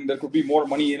 and there could be more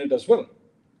money in it as well.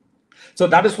 So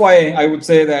that is why I would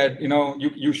say that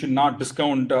you should not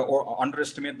discount or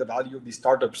underestimate the value of these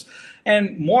startups.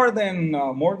 And more than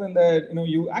that,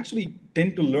 you actually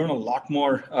tend to learn a lot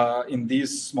more in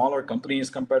these smaller companies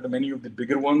compared to many of the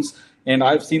bigger ones. And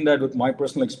I've seen that with my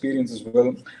personal experience as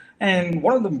well. And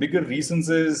one of the bigger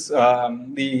reasons is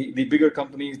the bigger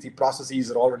companies, the processes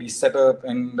are already set up,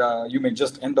 and you may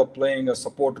just end up playing a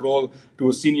support role to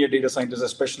a senior data scientist,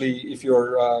 especially if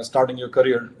you're starting your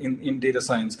career in data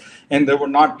science. And there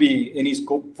will not be any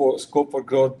scope for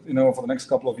growth, for the next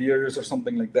couple of years or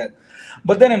something like that.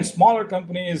 But then in smaller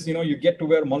companies, you get to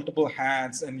wear multiple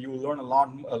hats, and you learn a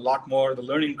lot more. The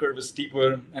learning curve is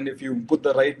steeper, and if you have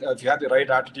the right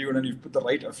attitude and you put the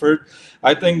right effort,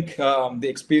 I think the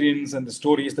experience and the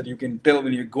stories that you can tell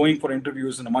when you're going for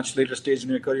interviews in a much later stage in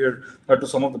your career to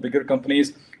some of the bigger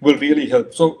companies will really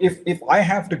help. So if I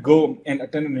have to go and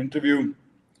attend an interview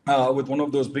with one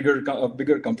of those bigger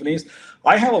companies,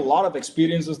 I have a lot of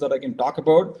experiences that I can talk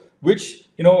about, which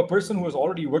a person who has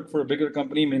already worked for a bigger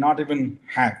company may not even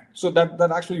have. So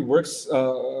that actually works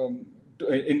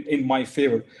in my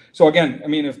favor. So again,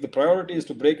 if the priority is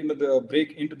to break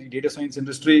into the data science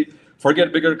industry,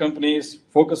 forget bigger companies,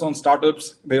 focus on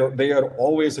startups. They are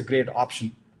always a great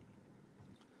option.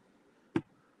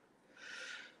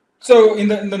 So in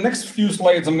the next few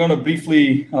slides, I'm going to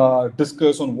briefly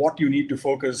discuss on what you need to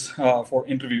focus for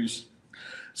interviews.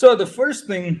 So the first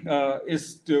thing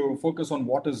is to focus on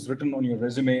what is written on your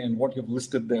resume and what you've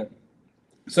listed there.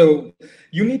 So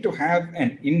you need to have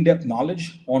an in-depth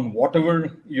knowledge on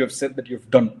whatever you have said that you've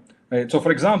done. Right? So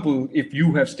for example, if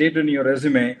you have stated in your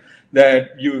resume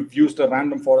that you've used a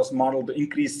random forest model to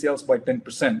increase sales by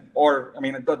 10%, or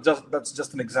that's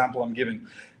just an example I'm giving.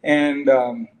 And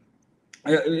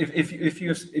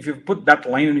if you put that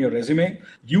line in your resume,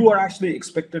 you are actually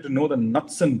expected to know the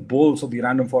nuts and bolts of the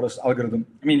random forest algorithm.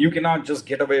 You cannot just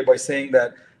get away by saying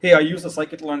that, hey, I used a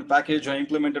scikit-learn package, I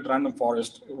implemented random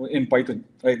forest in Python.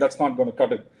 Right? That's not going to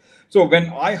cut it. So when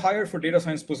I hire for data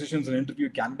science positions and interview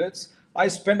candidates, I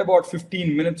spend about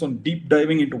 15 minutes on deep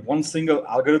diving into one single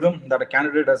algorithm that a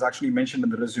candidate has actually mentioned in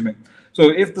the resume.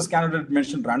 So if this candidate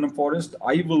mentioned random forest,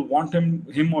 I will want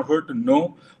him or her to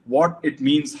know what it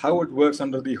means, how it works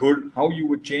under the hood, how you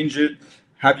would change it.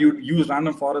 Have you used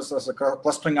random forest as a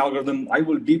clustering algorithm? I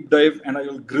will deep dive and I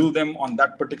will grill them on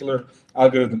that particular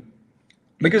algorithm.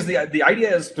 Because the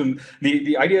idea is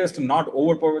to not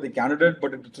overpower the candidate,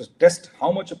 but to test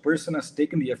how much a person has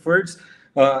taken the efforts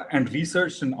and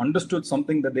researched and understood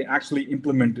something that they actually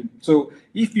implemented. So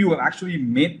if you have actually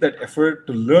made that effort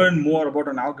to learn more about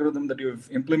an algorithm that you have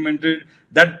implemented,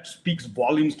 that speaks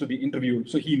volumes to the interviewer.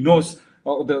 So he knows,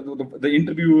 the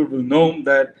interviewer will know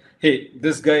that, hey,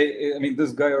 this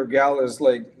guy or gal is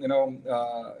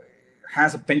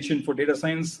has a penchant for data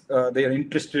science. They are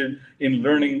interested in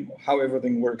learning how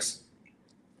everything works.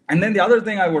 And then the other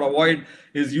thing I would avoid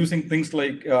is using things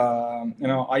like,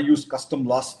 I use custom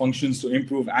loss functions to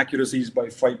improve accuracies by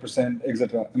 5%,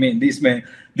 etc.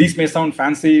 These may sound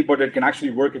fancy, but it can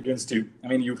actually work against you.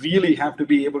 You really have to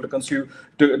be able to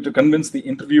convince the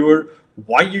interviewer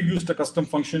why you used a custom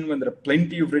function when there are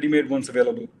plenty of ready-made ones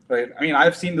available, right? I mean,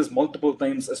 I've seen this multiple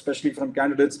times, especially from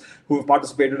candidates who have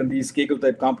participated in these Kaggle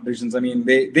type competitions. I mean,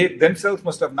 they themselves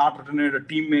must have not written it, a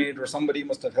teammate or somebody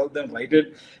must have helped them write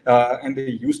it, and they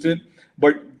used it,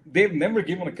 but they've never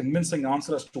given a convincing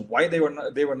answer as to why they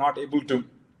were not able to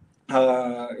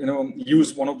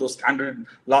use one of those standard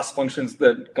last functions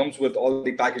that comes with all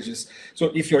the packages.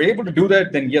 So if you're able to do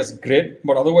that, then yes, great.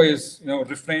 But otherwise,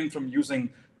 refrain from using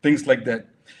things like that.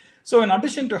 So in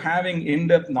addition to having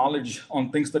in-depth knowledge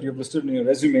on things that you've listed in your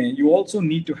resume, you also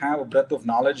need to have a breadth of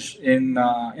knowledge in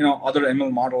other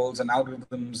ML models and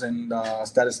algorithms and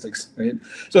statistics, right?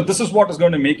 So this is what is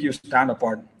going to make you stand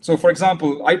apart. So for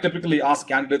example, I typically ask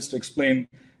candidates to explain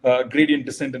gradient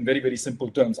descent in very, very simple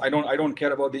terms. I don't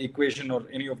care about the equation or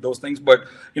any of those things, but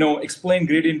explain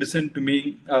gradient descent to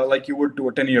me like you would to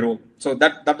a 10-year-old. So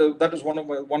that is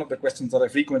one of the questions that I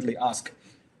frequently ask.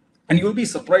 And you'll be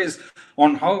surprised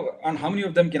on how many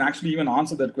of them can actually even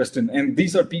answer that question. And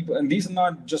these are people, and these are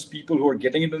not just people who are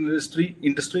getting into the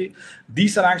industry.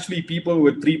 These are actually people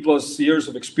with 3+ years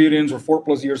of experience or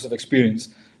 4+ years of experience.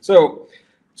 So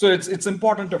it's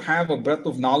important to have a breadth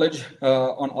of knowledge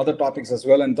on other topics as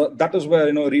well, and that is where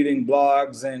reading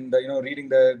blogs and reading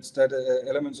the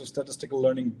elements of statistical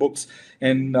learning books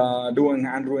and doing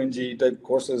Andrew Ng type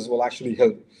courses will actually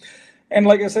help. And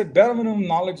like I said, bare minimum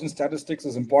knowledge in statistics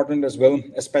is important as well,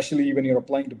 especially when you're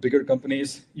applying to bigger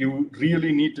companies. You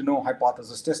really need to know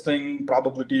hypothesis testing,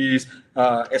 probabilities,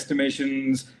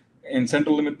 estimations, and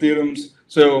central limit theorems.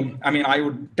 So, I mean, I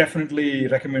would definitely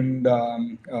recommend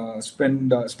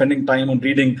spending time on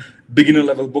reading beginner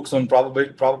level books on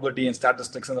probability and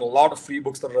statistics. And there are a lot of free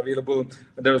books that are available.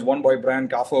 There's one by Brian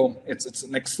Caffo. It's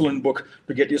an excellent book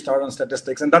to get you started on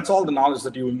statistics. And that's all the knowledge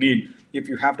that you will need if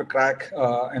you have to crack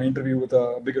an interview with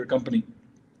a bigger company.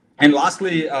 And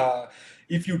lastly,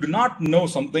 if you do not know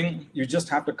something, you just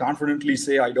have to confidently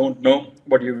say, I don't know,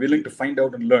 but you're willing to find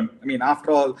out and learn. I mean,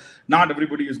 after all, not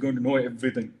everybody is going to know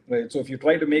everything, right? So if you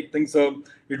try to make things up,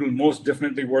 it will most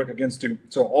definitely work against you.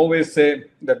 So always say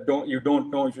that you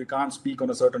don't know if you can't speak on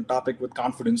a certain topic with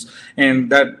confidence. And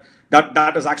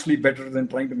that is actually better than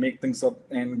trying to make things up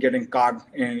and getting caught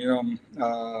and,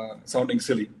 sounding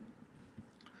silly.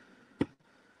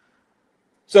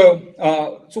 So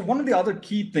one of the other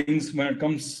key things when it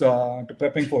comes to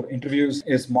prepping for interviews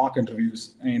is mock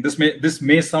interviews. I mean, this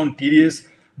may sound tedious,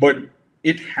 but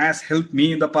it has helped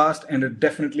me in the past, and it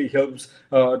definitely helps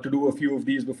to do a few of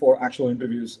these before actual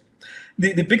interviews.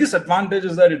 The biggest advantage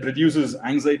is that it reduces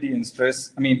anxiety and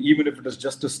stress. I mean, even if it is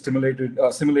just a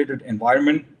simulated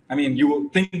environment, I mean, you will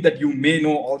think that you may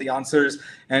know all the answers,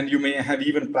 and you may have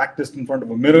even practiced in front of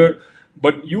a mirror,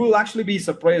 but you will actually be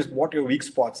surprised what your weak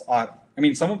spots are. I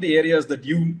mean, some of the areas that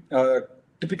you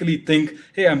typically think,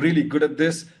 hey, I'm really good at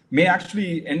this, may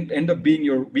actually end up being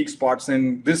your weak spots.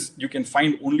 And this you can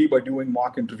find only by doing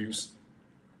mock interviews,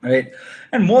 right?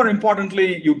 And more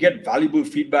importantly, you get valuable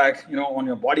feedback, on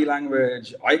your body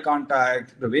language, eye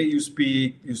contact, the way you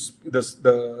speak,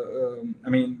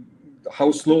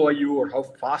 how slow are you or how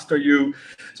fast are you?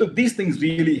 So these things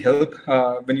really help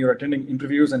when you're attending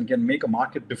interviews and can make a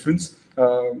marked difference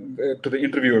to the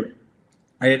interviewer.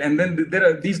 Right. And then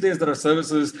these days there are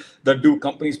services that do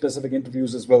company-specific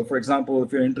interviews as well. For example,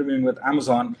 if you're interviewing with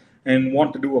Amazon and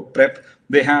want to do a prep,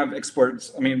 they have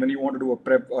experts. I mean, when you want to do a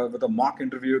prep with a mock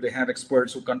interview, they have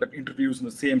experts who conduct interviews in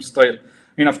the same style.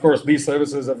 And of course, these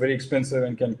services are very expensive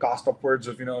and can cost upwards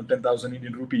of 10,000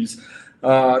 Indian rupees.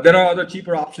 There are other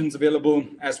cheaper options available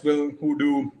as well who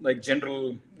do like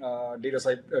general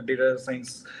data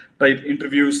science type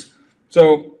interviews.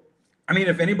 So, I mean,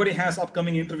 if anybody has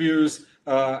upcoming interviews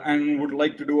and would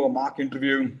like to do a mock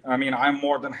interview, I mean, I'm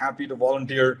more than happy to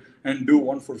volunteer and do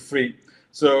one for free.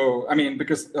 So, I mean,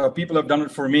 because people have done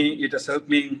it for me, it has helped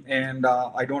me, and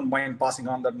I don't mind passing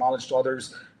on that knowledge to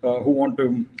others who want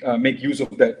to make use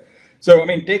of that. So, I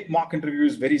mean, take mock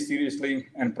interviews very seriously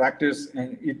and practice,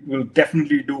 and it will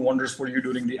definitely do wonders for you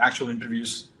during the actual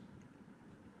interviews.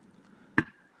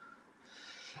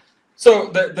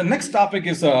 So the next topic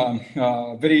is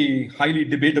a very highly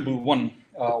debatable one.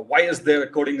 Why is there a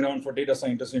coding ground for data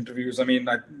scientist interviews? I mean,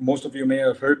 most of you may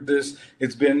have heard this.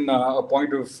 It's been a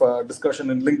point of discussion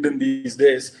in LinkedIn these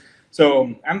days.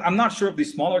 So I'm not sure if the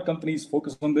smaller companies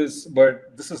focus on this,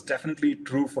 but this is definitely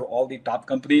true for all the top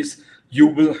companies. You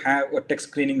will have a tech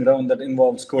screening round that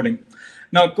involves coding.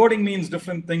 Now, coding means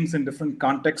different things in different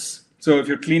contexts. So if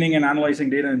you're cleaning and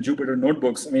analyzing data in Jupyter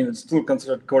notebooks, I mean, it's still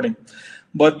considered coding.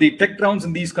 But the tech rounds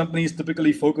in these companies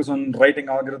typically focus on writing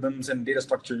algorithms and data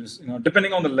structures.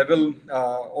 Depending on the level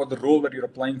or the role that you're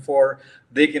applying for,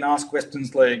 they can ask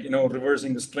questions like,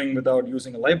 reversing the string without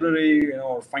using a library,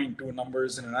 or find two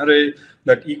numbers in an array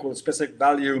that equal specific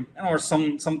value, or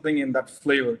something in that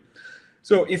flavor.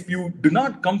 So if you do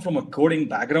not come from a coding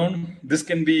background, this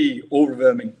can be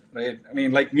overwhelming, right? I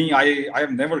mean, like me, I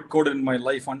have never coded in my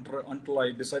life until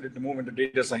I decided to move into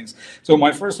data science. So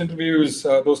my first interviews,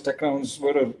 those tech rounds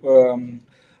were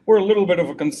a little bit of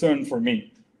a concern for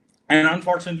me. And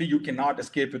unfortunately, you cannot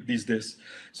escape it these days.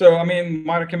 So, I mean,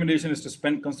 my recommendation is to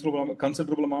spend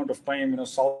considerable amount of time,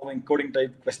 solving coding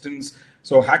type questions.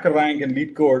 So HackerRank and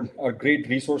LeetCode are great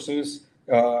resources,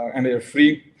 and they're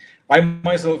free. I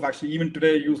myself actually even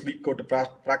today use LeetCode to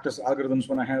practice algorithms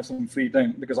when I have some free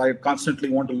time, because I constantly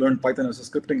want to learn Python as a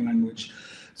scripting language.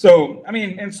 So, I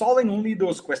mean, and solving only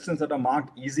those questions that are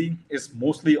marked easy is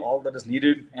mostly all that is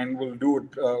needed, and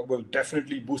will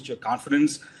definitely boost your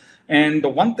confidence. And the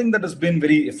one thing that has been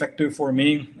very effective for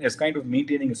me is kind of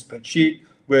maintaining a spreadsheet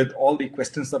with all the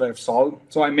questions that I've solved.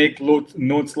 So I make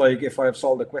notes like if I've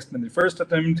solved a question in the first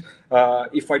attempt,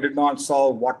 if I did not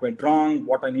solve, what went wrong,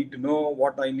 what I need to know,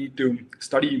 what I need to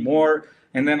study more.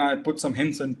 And then I put some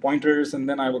hints and pointers, and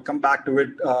then I will come back to it,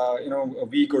 a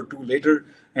week or two later,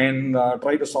 and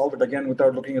try to solve it again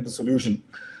without looking at the solution.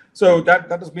 So that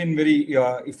has been very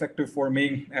effective for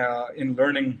me in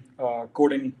learning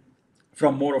coding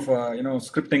from more of a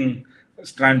scripting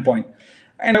standpoint.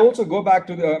 And I also go back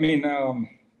to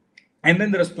and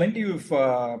then there is plenty of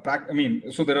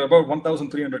so there are about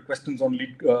 1,300 questions on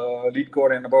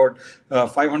LeetCode, and about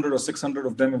 500 or 600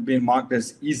 of them have been marked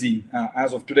as easy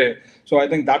as of today. So I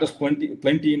think that is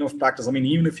plenty enough practice. I mean,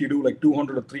 even if you do like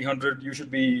 200 or 300, you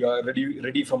should be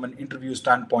ready from an interview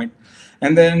standpoint.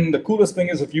 And then the coolest thing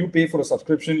is, if you pay for a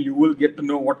subscription, you will get to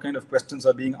know what kind of questions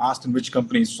are being asked in which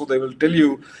companies. So they will tell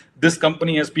you this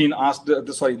company has been asked,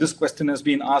 this question has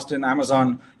been asked in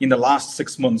Amazon in the last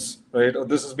 6 months, right? Or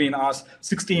this has been asked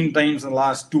 16 times in the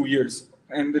last 2 years.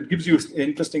 And it gives you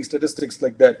interesting statistics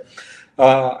like that.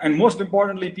 And most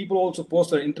importantly, people also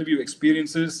post their interview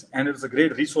experiences, and it's a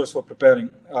great resource for preparing.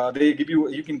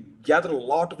 You can gather a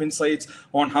lot of insights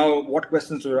on what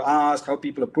questions were asked, how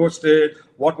people approached it,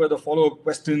 what were the follow-up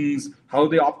questions, how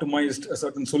they optimized a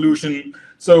certain solution.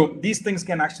 So these things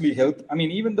can actually help. I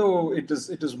mean, even though it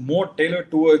is more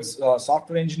tailored towards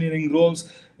software engineering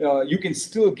roles, you can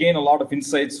still gain a lot of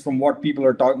insights from what people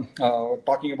are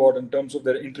talking about in terms of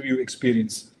their interview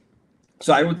experience.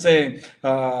 So I would say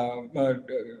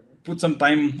put some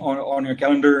time on your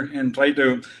calendar and try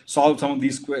to solve some of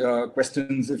these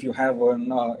questions if you have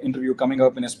an interview coming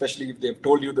up, and especially if they've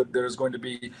told you that there is going to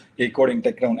be a coding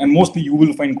tech round. And mostly you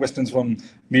will find questions from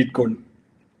LeetCode.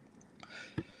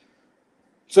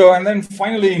 So, and then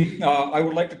finally, I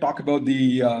would like to talk about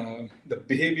the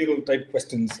behavioral type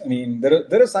questions. I mean,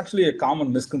 there is actually a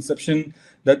common misconception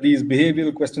that these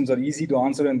behavioral questions are easy to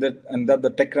answer, and that the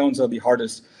tech rounds are the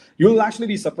hardest. You'll actually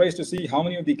be surprised to see how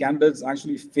many of the candidates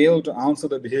actually fail to answer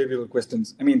the behavioral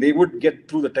questions. I mean, they would get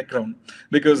through the tech round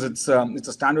because it's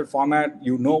a standard format.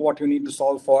 You know what you need to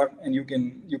solve for, and you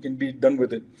can be done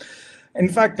with it. In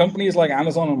fact, companies like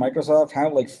Amazon and Microsoft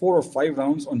have like 4 or 5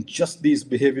 rounds on just these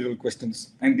behavioral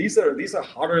questions. And these are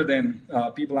harder than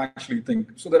people actually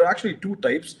think. So there are actually 2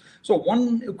 types. So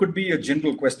one could be a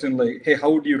general question like, hey,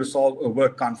 how do you resolve a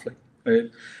work conflict?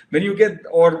 Right? When you get,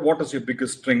 or what is your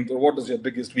biggest strength, or what is your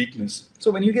biggest weakness?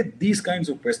 So when you get these kinds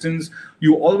of questions,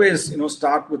 you always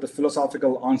start with a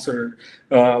philosophical answer.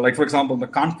 Like for example, in the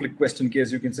conflict question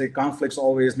case, you can say conflicts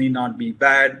always need not be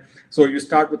bad. So you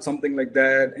start with something like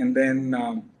that, and then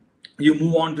you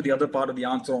move on to the other part of the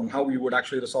answer on how you would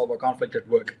actually resolve a conflict at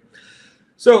work.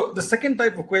 So the second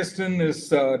type of question is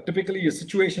typically a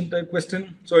situation type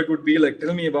question. So it would be like,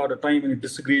 tell me about a time when you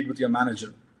disagreed with your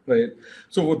manager. Right.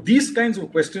 So with these kinds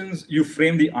of questions, you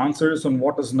frame the answers on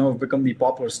what has now become the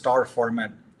popular STAR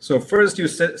format. So first you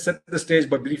set the stage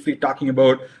by briefly talking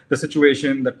about the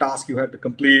situation, the task you had to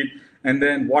complete, and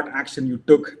then what action you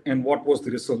took and what was the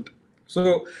result.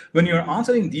 So when you're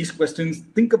answering these questions,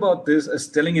 think about this as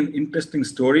telling an interesting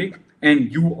story,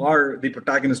 and you are the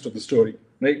protagonist of the story.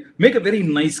 Right? Make a very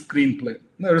nice screenplay.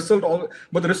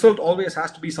 But the result always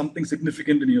has to be something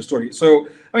significant in your story. So,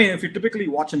 I mean, if you typically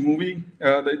watch a movie,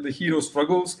 the hero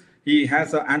struggles, he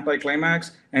has an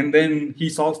anti-climax, and then he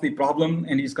solves the problem,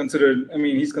 and he's considered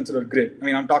great. I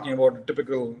mean, I'm talking about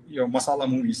typical, masala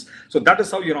movies. So that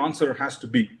is how your answer has to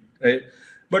be, right?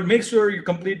 But make sure you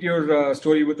complete your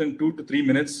story within 2 to 3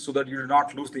 minutes so that you do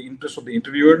not lose the interest of the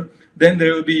interviewer. Then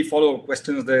there will be follow-up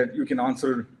questions that you can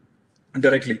answer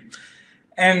directly.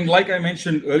 And like I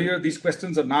mentioned earlier, these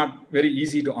questions are not very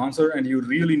easy to answer, and you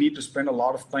really need to spend a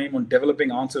lot of time on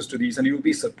developing answers to these. And you'll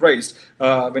be surprised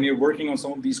when you're working on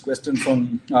some of these questions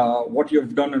on what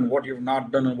you've done and what you've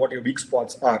not done and what your weak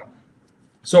spots are.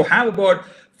 So have about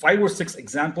 5 or 6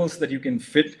 examples that you can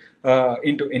fit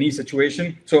into any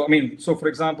situation. So, I mean, so for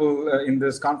example, in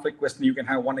this conflict question, you can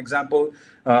have one example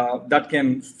that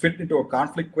can fit into a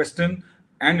conflict question,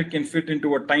 and it can fit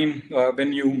into a time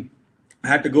when you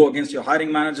had to go against your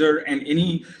hiring manager, and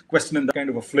any question in that kind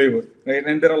of a flavor, right?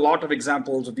 And there are a lot of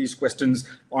examples of these questions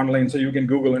online, so you can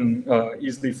Google and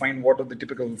easily find what are the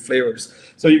typical flavors.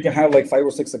 So you can have like 5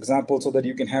 or 6 examples, so that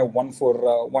you can have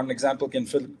one example can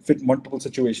fit multiple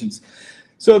situations.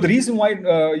 So the reason why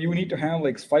you need to have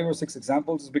like 5 or 6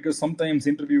 examples is because sometimes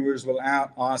interviewers will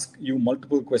ask you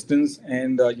multiple questions,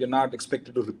 and you're not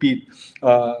expected to repeat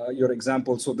your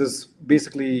example. So this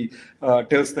basically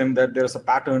tells them that there's a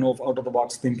pattern of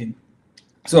out-of-the-box thinking.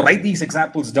 So write these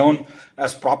examples down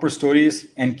as proper stories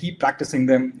and keep practicing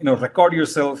them. Record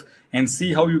yourself and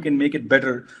see how you can make it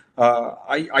better.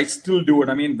 I still do it.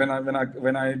 I mean, when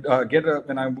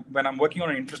I'm working on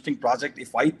an interesting project,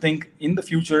 if I think in the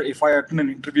future, if I attend an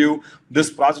interview, this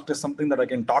project is something that I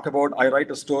can talk about, I write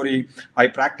a story, I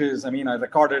practice. I mean, I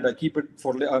record it, I keep it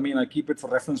for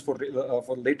reference for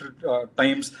later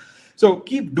times. So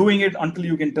keep doing it until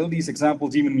you can tell these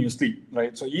examples even in your sleep,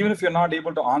 right? So even if you're not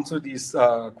able to answer these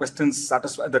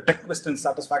the tech questions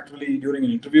satisfactorily during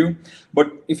an interview,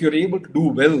 but if you're able to do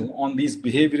well on these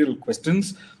behavioral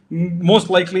questions, most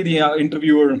likely the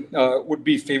interviewer would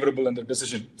be favorable in the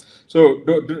decision. So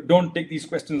don't take these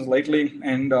questions lightly,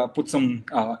 and put some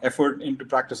effort into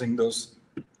practicing those.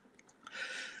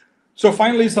 So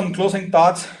finally, some closing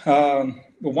thoughts.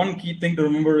 The one key thing to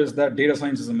remember is that data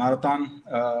science is a marathon.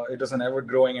 It is an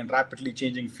ever-growing and rapidly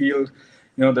changing field.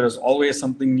 There's always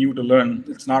something new to learn.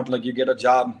 It's not like you get a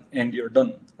job and you're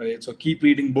done, right? So keep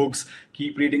reading books,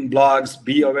 keep reading blogs,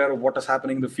 be aware of what is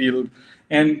happening in the field,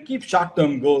 and keep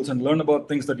short-term goals and learn about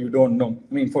things that you don't know.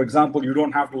 I mean, for example, you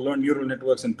don't have to learn neural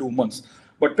networks in 2 months.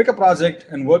 But pick a project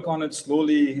and work on it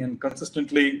slowly and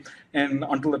consistently, and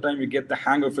until the time you get the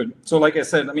hang of it. So like I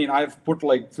said, I mean, I've put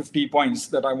like 50 topics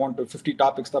that I want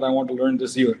to learn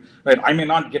this year, right? I may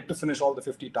not get to finish all the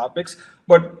 50 topics,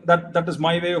 but that is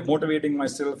my way of motivating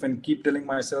myself and keep telling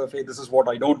myself, hey, this is what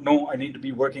I don't know. I need to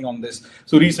be working on this.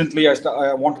 So recently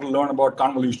I wanted to learn about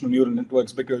convolutional neural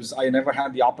networks because I never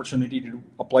had the opportunity to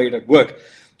apply it at work.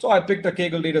 So I picked a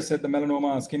Kaggle data set, the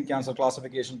melanoma skin cancer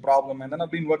classification problem, and then I've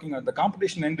been working on the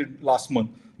competition ended last month,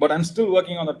 but I'm still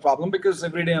working on that problem because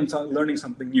every day I'm learning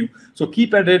something new. So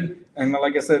keep at it, and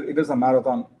like I said, it is a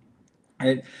marathon.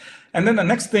 Right? And then the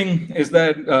next thing is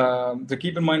that to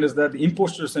keep in mind is that the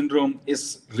imposter syndrome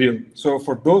is real. So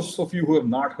for those of you who have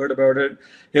not heard about it,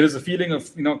 there is a feeling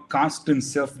of constant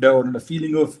self-doubt and a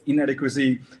feeling of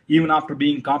inadequacy even after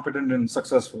being competent and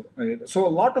successful. Right? So a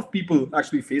lot of people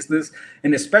actually face this,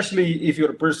 and especially if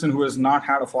you're a person who has not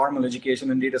had a formal education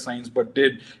in data science but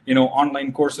did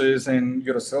online courses and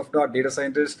you're a self-taught data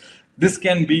scientist, this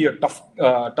can be a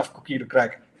tough cookie to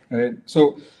crack. Right?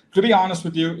 So to be honest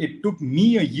with you, it took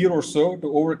me a year or so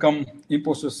to overcome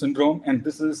imposter syndrome. And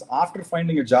this is after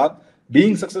finding a job,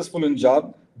 being successful in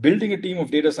job, building a team of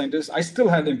data scientists. I still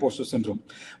had imposter syndrome.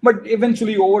 But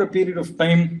eventually, over a period of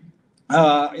time,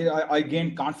 I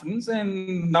gained confidence,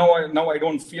 and now I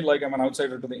don't feel like I'm an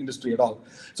outsider to the industry at all.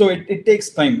 So it takes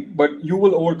time, but you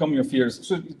will overcome your fears.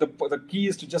 So the key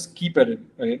is to just keep at it,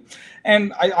 right?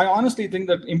 And I honestly think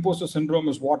that imposter syndrome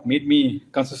is what made me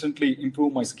consistently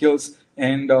improve my skills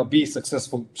and be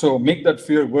successful. So make that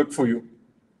fear work for you.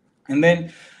 And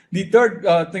then the third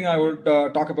thing I would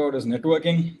talk about is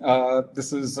networking.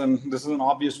 This is an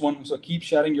obvious one. So keep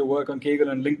sharing your work on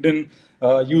Kaggle and LinkedIn.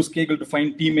 Use Kaggle to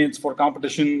find teammates for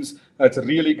competitions. It's a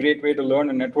really great way to learn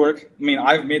and network. I mean,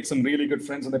 I've made some really good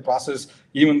friends in the process.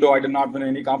 Even though I did not win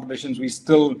any competitions, we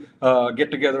still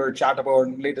get together, chat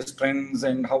about latest trends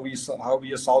and how we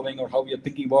are solving or how we are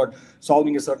thinking about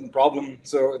solving a certain problem.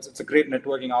 So it's a great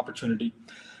networking opportunity.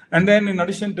 And then in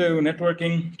addition to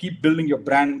networking, keep building your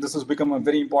brand. This has become a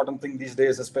very important thing these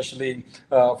days, especially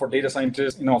for data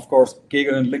scientists. Of course,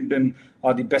 Kaggle and LinkedIn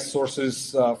are the best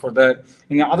sources for that.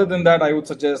 And other than that, I would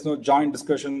suggest join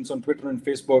discussions on Twitter and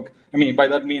Facebook. I mean, by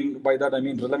that I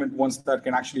mean relevant ones that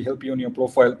can actually help you on your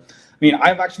profile. I mean,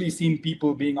 I've actually seen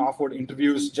people being offered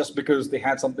interviews just because they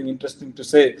had something interesting to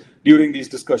say during these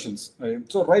discussions. Right?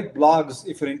 So write blogs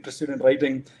if you're interested in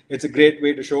writing. It's a great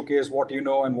way to showcase what you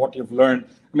know and what you've learned.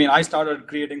 I mean, I started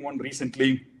creating one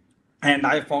recently. And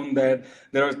I found that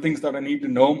there are things that I need to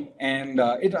know, and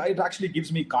it actually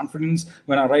gives me confidence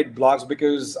when I write blogs,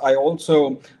 because I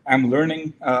also am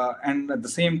learning, and at the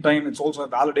same time, it's also a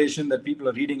validation that people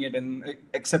are reading it and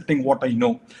accepting what I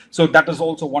know. So that is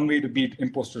also one way to beat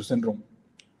imposter syndrome.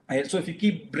 Right? So if you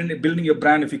keep building your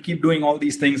brand, if you keep doing all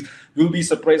these things, you'll be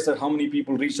surprised at how many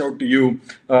people reach out to you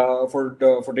for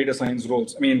data science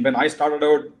roles. I mean, when I started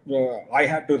out, I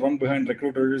had to run behind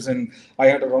recruiters, and I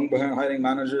had to run behind hiring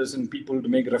managers and people to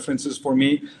make references for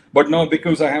me. But now,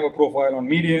 because I have a profile on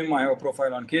Medium, I have a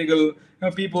profile on Kaggle,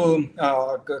 people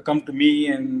come to me,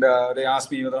 and they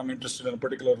ask me whether I'm interested in a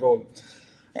particular role.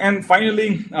 And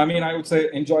finally, I mean, I would say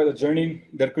enjoy the journey.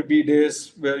 There could be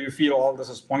days where you feel all this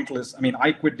is pointless. I mean,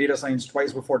 I quit data science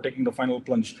twice before taking the final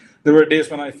plunge. There were days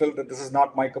when I felt that this is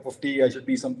not my cup of tea. I should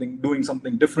be doing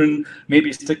something different,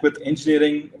 maybe stick with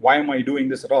engineering. Why am I doing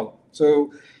this at all?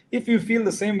 So if you feel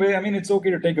the same way, I mean, it's okay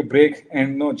to take a break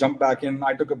and jump back in.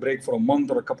 I took a break for a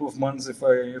month or a couple of months, if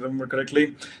I remember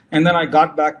correctly. And then I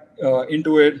got back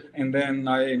into it. And then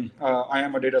I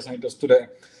am a data scientist today.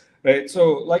 Right.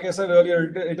 So, like I said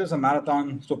earlier, it is a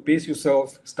marathon. So pace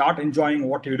yourself, start enjoying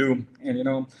what you do,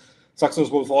 and success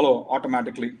will follow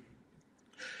automatically.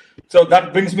 So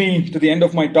that brings me to the end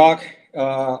of my talk.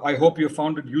 I hope you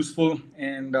found it useful,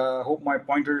 and hope my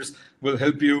pointers will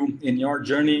help you in your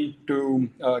journey to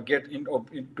get in,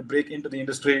 to break into the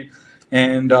industry.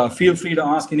 And feel free to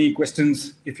ask any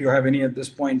questions if you have any at this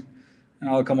point, and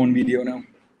I'll come on video now.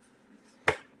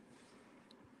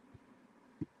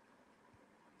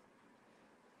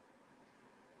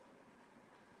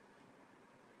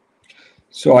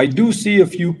 So I do see a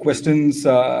few questions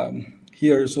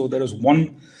here. So there is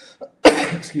one,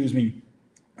 excuse me.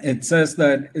 It says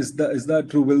that is that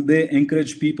true? Will they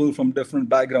encourage people from different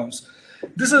backgrounds?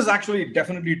 This is actually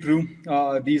definitely true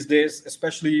these days,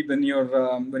 especially when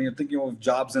you're thinking of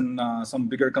jobs in some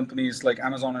bigger companies like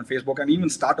Amazon and Facebook, and even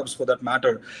startups for that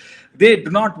matter. They do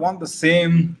not want the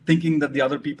same thinking that the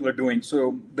other people are doing.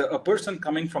 So a person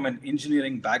coming from an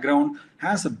engineering background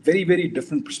has a very, very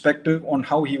different perspective on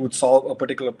how he would solve a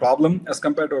particular problem as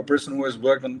compared to a person who has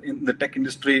worked in the tech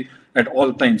industry at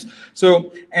all times.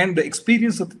 So, and the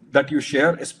experience that you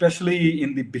share, especially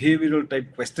in the behavioral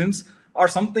type questions, are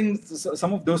some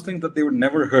of those things that they would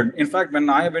never heard. In fact, when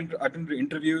I went to attend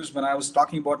interviews, when I was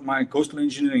talking about my coastal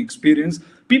engineering experience,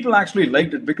 people actually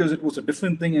liked it because it was a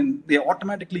different thing, and they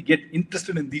automatically get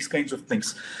interested in these kinds of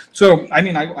things. So, I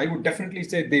mean, I would definitely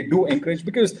say they do encourage,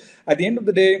 because at the end of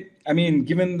the day, I mean,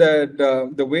 given that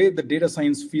the way the data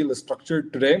science field is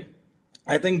structured today,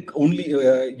 I think only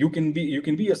you can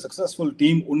be a successful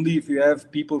team only if you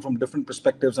have people from different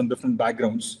perspectives and different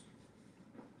backgrounds.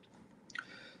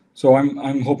 So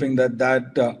I'm hoping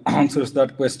that answers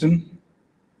that question.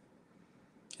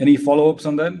 Any follow-ups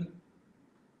on that?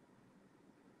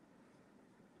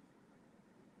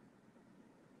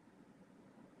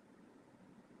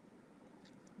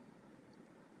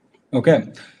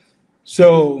 Okay.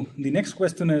 So the next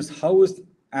question is, how is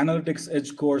Analytics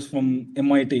Edge course from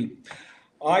MIT?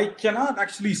 I cannot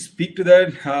actually speak to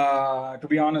that. To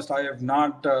be honest, I have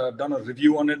not done a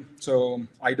review on it, so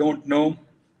I don't know.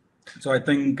 So I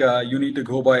think you need to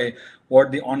go by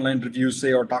what the online reviews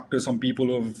say, or talk to some people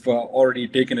who've already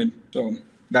taken it. So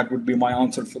that would be my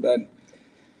answer for that.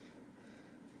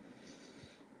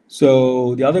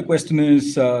 So the other question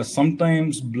is,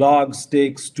 sometimes blogs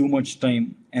takes too much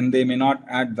time and they may not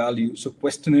add value. So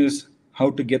question is how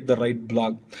to get the right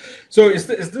blog. So is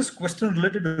this question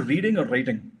related to reading or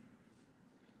writing?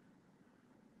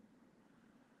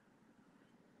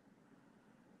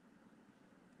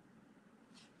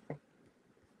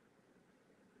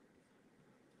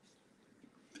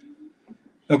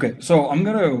 Okay, so I'm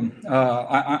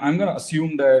gonna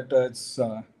assume that it's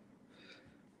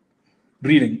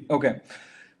reading. Okay,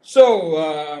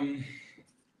 so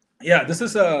yeah, this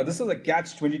is a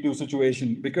catch-22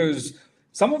 situation, because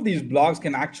some of these blogs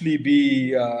can actually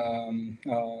be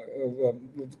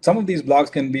some of these blogs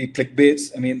can be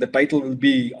clickbaits. I mean, the title will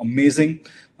be amazing,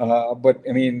 but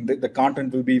I mean the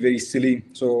content will be very silly.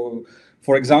 So,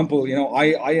 for example,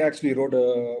 I actually wrote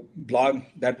a blog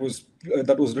that was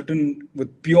written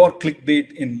with pure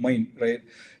clickbait in mind, right?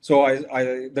 So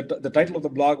the title of the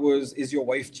blog was "Is Your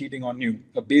Wife Cheating on You?"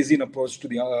 A Bayesian approach to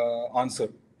the answer.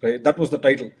 Right, that was the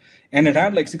title, and it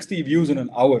had like 60 views in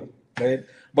an hour. Right,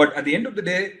 but at the end of the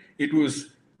day, it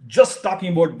was just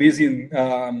talking about Bayesian,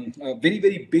 very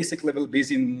very basic level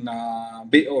Bayesian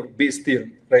or Bayes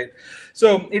theorem. Right,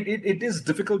 so it is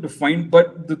difficult to find,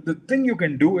 but the thing you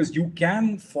can do is you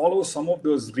can follow some of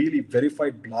those really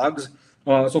verified blogs.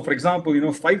 So, for example,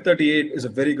 538 is a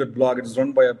very good blog. It's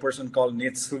run by a person called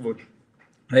Nate Silver.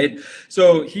 right?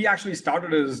 So he actually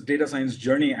started his data science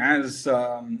journey as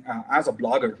a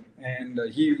blogger, and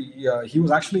he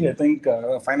was actually, I think,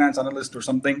 a finance analyst or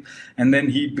something, and then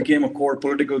he became a core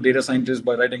political data scientist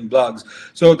by writing blogs.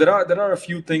 So there are a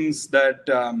few things that.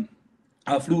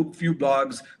 A few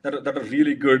blogs that are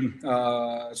really good.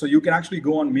 So you can actually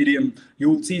go on Medium.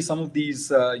 You will see some of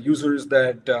these users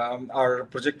that are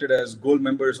projected as gold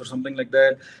members or something like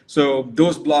that. So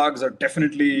those blogs are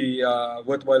definitely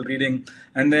worthwhile reading.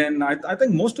 And then I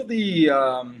think most of the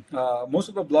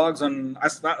blogs on,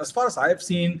 as far as I've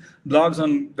seen, blogs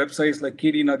on websites like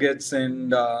KD Nuggets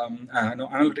and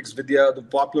Analytics Vidya, the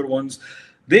popular ones,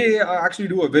 they actually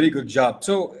do a very good job.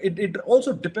 So it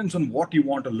also depends on what you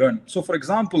want to learn. So for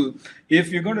example, if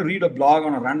you're going to read a blog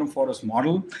on a random forest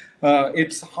model,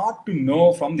 it's hard to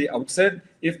know from the outset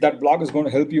if that blog is going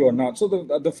to help you or not. So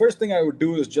the first thing I would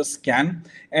do is just scan.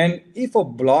 And if a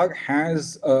blog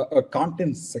has a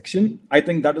content section, I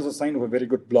think that is a sign of a very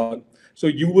good blog. So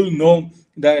you will know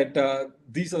that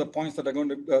these are the points that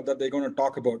they're going to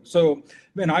talk about. So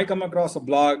when I come across a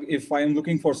blog, if I am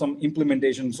looking for some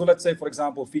implementation, so let's say, for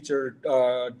example, feature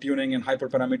tuning and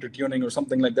hyperparameter tuning or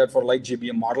something like that for light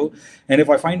GBM model, and if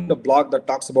I find a blog that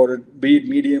talks about it, be it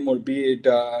Medium or be it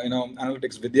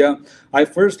Analytics Vidya, I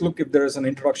first look if there is an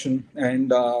introduction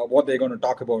and what they're going to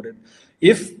talk about it.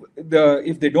 If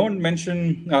they don't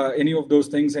mention any of those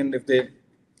things, and if they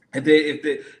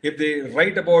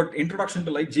write about introduction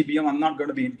to light GBM, I'm not going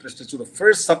to be interested. So the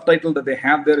first subtitle that they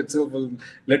have there itself will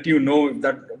let you know if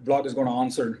that blog is going to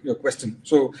answer your question.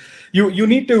 So you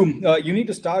need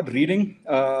to start reading,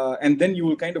 and then you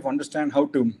will kind of understand how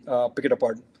to pick it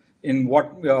apart in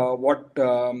what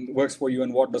works for you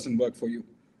and what doesn't work for you.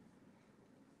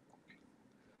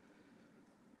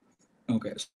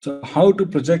 Okay, so how to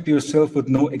project yourself with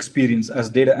no experience as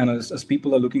data analyst, as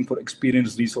people are looking for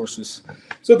experienced resources.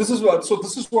 So this is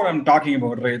what I'm talking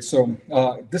about, right? So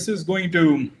this is going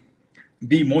to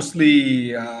be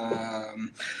mostly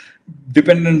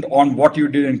dependent on what you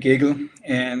did in Kaggle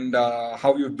and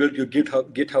how you built your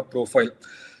GitHub profile.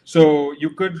 So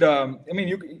you could,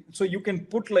 you can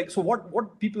put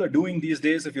what people are doing these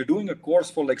days. If you're doing a course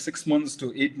for like 6 months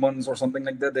to 8 months or something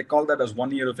like that, they call that as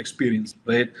 1 year of experience,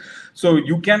 right? So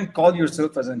you can call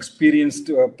yourself as an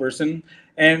experienced person.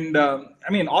 And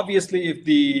obviously, if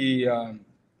the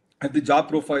job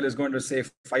profile is going to say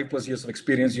 5+ years of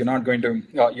experience, you're not going to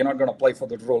apply for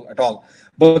the role at all.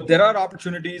 But there are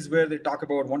opportunities where they talk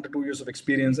about 1 to 2 years of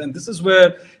experience, and this is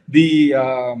where the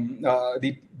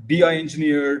BI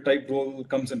engineer type role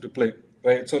comes into play,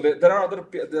 right? So there are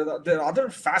other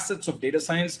facets of data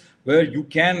science where you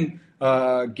can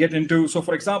get into. So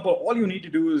for example, all you need to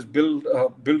do is build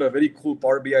a very cool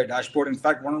Power BI dashboard. In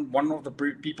fact, one of the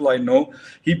people I know,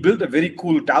 he built a very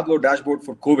cool Tableau dashboard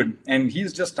for COVID, and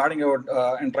he's just starting out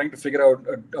and trying to figure out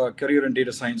a career in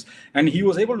data science. And he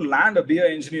was able to land a BI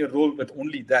engineer role with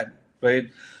only that, right?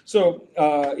 So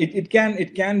it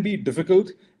can be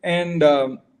difficult, and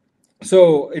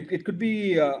so it could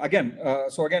be again,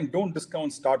 don't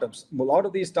discount startups. A lot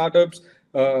of these startups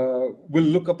will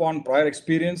look upon prior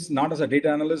experience not as a data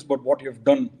analyst, but what you've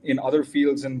done in other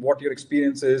fields and what your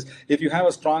experience is. If you have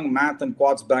a strong math and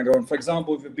quads background, for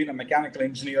example, if you've been a mechanical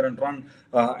engineer and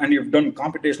you've done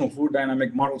computational fluid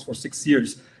dynamic models for 6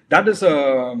 years, that is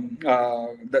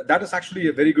actually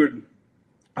a very good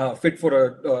fit for a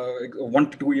 1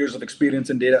 to 2 years of experience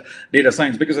in data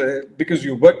science, because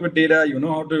you work with data, you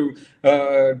know how to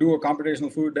do a computational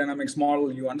fluid dynamics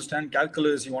model, you understand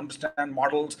calculus, you understand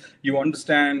models, you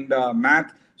understand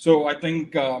math. So I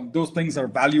think those things are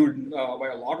valued by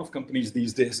a lot of companies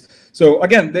these days. So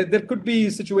again, there could be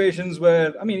situations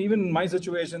where, even in my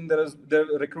situation,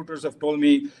 the recruiters have told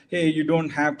me, hey, you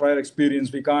don't have prior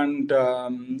experience. We can't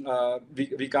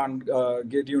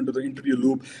get you into the interview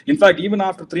loop. In fact, even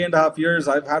after 3.5 years,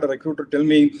 I've had a recruiter tell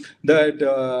me that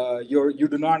you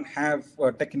do not have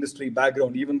a tech industry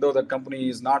background, even though that company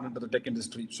is not into the tech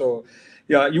industry. So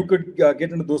yeah, you could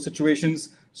get into those situations.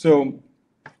 So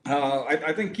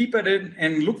I think keep at it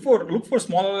and look for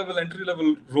smaller level, entry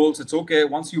level roles. It's okay.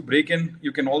 Once you break in,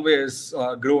 you can always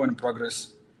grow and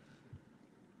progress.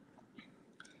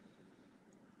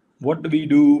 What do we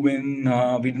do when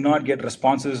we do not get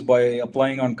responses by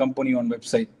applying on company on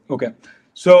website? Okay,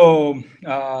 so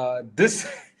this.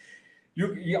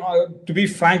 To be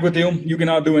frank with you, you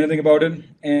cannot do anything about it,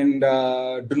 and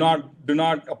do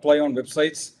not apply on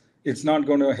websites. It's not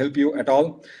going to help you at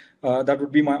all. That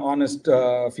would be my honest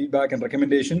feedback and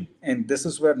recommendation. And this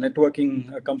is where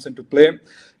networking comes into play.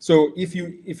 So if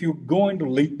you go into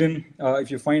LinkedIn, if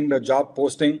you find a job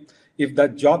posting, if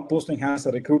that job posting has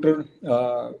a recruiter,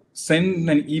 send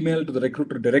an email to the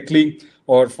recruiter directly,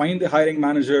 or find the hiring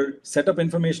manager, set up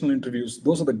informational interviews.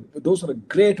 Those are a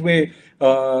great way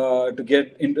to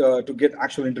get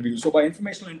actual interviews. So by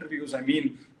informational interviews, I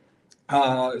mean,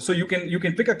 so you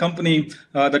can pick a company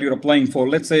that you're applying for.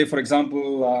 Let's say, for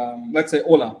example, let's say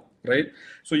Ola, right?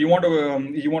 So you want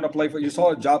to apply for, you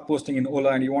saw a job posting in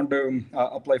Ola and you want to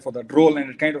apply for that role, and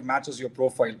it kind of matches your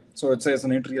profile. So it says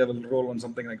an entry level role and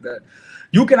something like that.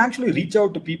 You can actually reach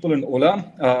out to people in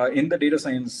Ola in the data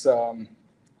science.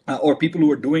 Or people who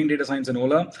are doing data science in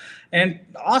Ola, and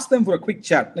ask them for a quick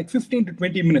chat, like 15 to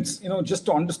 20 minutes, just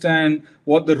to understand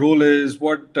what the role is,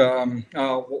 what do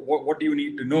you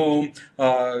need to know,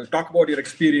 talk about your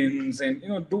experience, and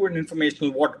do an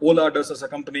informational what Ola does as a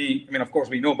company. I mean, of course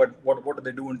we know, but what do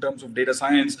they do in terms of data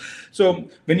science? So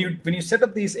when you set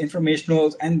up these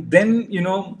informationals, and then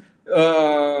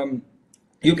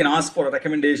you can ask for a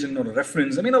recommendation or a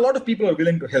reference. I mean, a lot of people are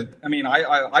willing to help. I mean,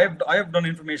 I have done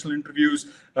informational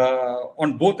interviews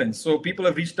on both ends. So people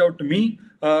have reached out to me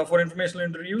for informational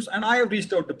interviews, and I have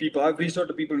reached out to people. I've reached out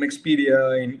to people in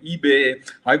Expedia, in eBay.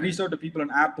 I've reached out to people in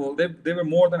Apple. They were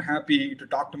more than happy to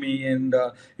talk to me and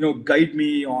guide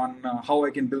me on how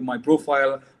I can build my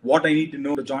profile, what I need to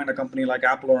know to join a company like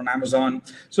Apple or an Amazon.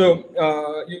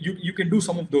 So you can do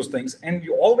some of those things, and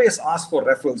you always ask for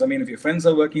referrals. I mean, if your friends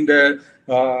are working there,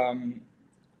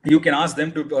 you can ask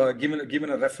them to give in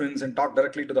a reference and talk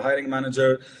directly to the hiring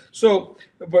manager. So,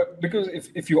 but because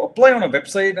if you apply on a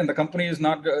website and the company is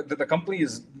not, the company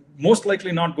is most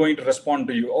likely not going to respond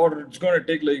to you, or it's going to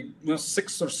take like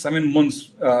 6 or 7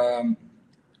 months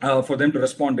for them to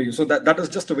respond to you. So that is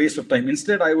just a waste of time.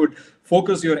 Instead, I would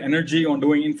focus your energy on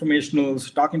doing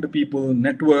informationals, talking to people,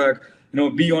 network,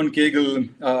 be on Kaggle.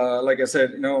 Like I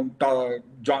said,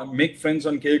 make friends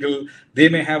on Kaggle. They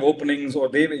may have openings, or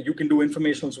you can do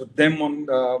informationals with them on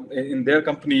in their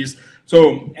companies.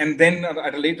 So, and then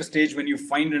at a later stage, when you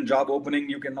find a job opening,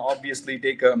 you can obviously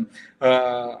take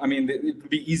I mean, it will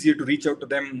be easier to reach out to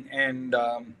them and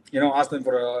ask them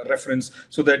for a reference,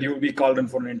 so that you will be called in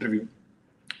for an interview.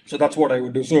 So that's what I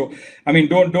would do. So, I mean,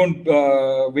 don't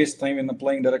waste time in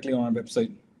applying directly on a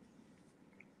website.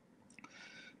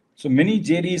 So many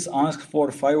JDs ask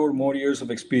for 5 or more years of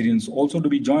experience, also to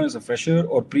be joined as a fresher,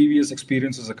 or previous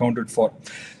experience is accounted for.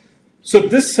 So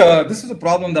this is a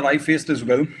problem that I faced as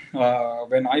well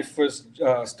when I first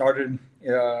started.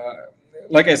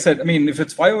 Like I said, I mean, if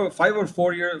it's 5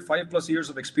 plus years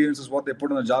of experience is what they put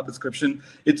in the job description,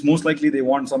 it's most likely they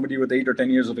want somebody with 8 or 10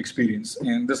 years of experience.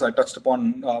 And this I touched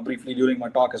upon briefly during my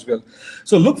talk as well.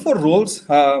 So look for roles,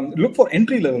 look for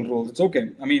entry level roles. It's okay.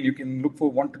 I mean, you can look for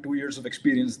 1 to 2 years of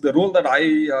experience. The role that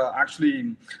I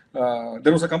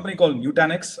there was a company called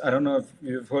Nutanix. I don't know if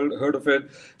you've heard of it.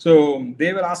 So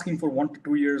they were asking for 1 to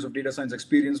 2 years of data science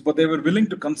experience, but they were willing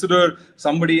to consider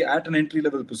somebody at an entry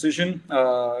level position,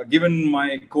 given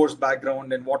my course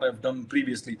background and what I've done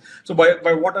previously. So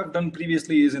by what I've done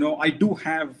previously is, I do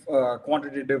have a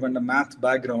quantitative and a math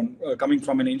background coming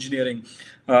from an engineering,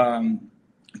 type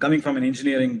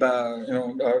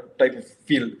of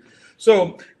field.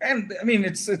 So, and I mean,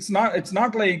 it's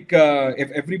not like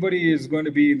if everybody is going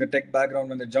to be in the tech background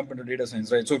when they jump into data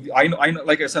science, right? So I know,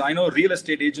 like I said, I know real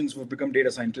estate agents who have become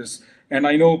data scientists, and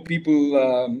I know people,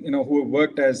 who have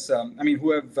worked as,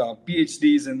 who have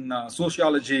PhDs in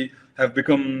sociology have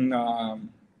become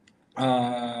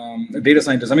data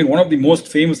scientists. I mean, one of the most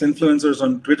famous influencers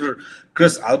on Twitter,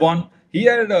 Chris Albon, he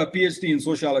had a PhD in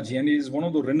sociology, and he's one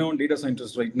of the renowned data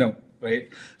scientists right now, right?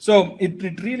 So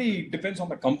it really depends on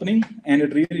the company, and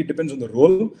it really depends on the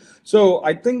role. So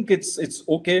I think it's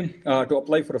okay to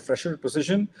apply for a fresher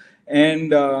position,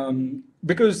 and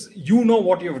because you know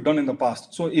what you've done in the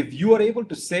past. So if you are able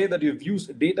to say that you've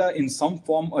used data in some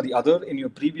form or the other in your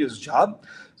previous job,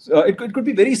 it could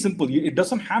be very simple. It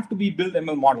doesn't have to be build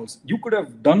ML models. You could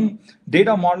have done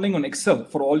data modeling on Excel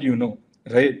for all you know,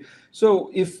 right?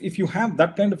 So if you have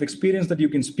that kind of experience that you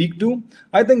can speak to,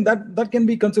 I think that can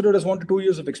be considered as 1 to 2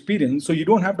 years of experience. So you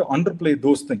don't have to underplay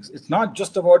those things. It's not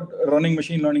just about running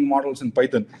machine learning models in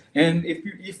Python. And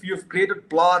if you've created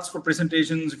plots for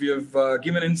presentations, if you've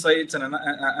given insights and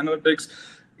analytics,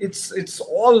 it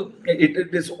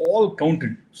is all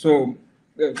counted. So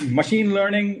machine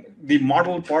learning, the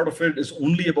model part of it is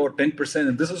only about 10%.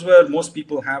 And this is where most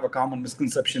people have a common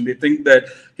misconception. They think that,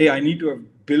 hey, I need to have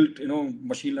built,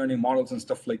 machine learning models and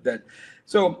stuff like that.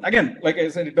 So again, like I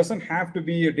said, it doesn't have to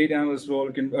be a data analyst role.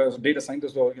 It can data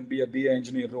scientist role. It can be a BI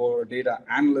engineer role, or a data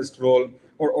analyst role,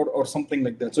 or something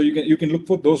like that. So you can look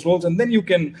for those roles, and then you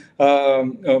can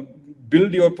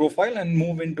build your profile and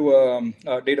move into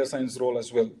a data science role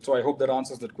as well. So I hope that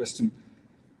answers that question.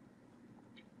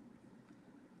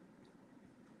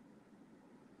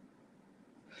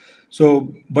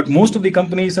 So, but most of the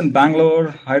companies in Bangalore,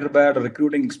 Hyderabad are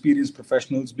recruiting experienced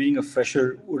professionals. Being a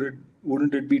fresher,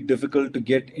 wouldn't it be difficult to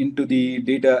get into the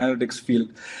data analytics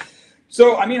field?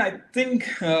 So, I mean, I think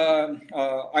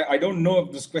I don't know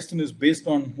if this question is based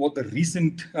on what the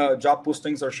recent job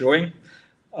postings are showing.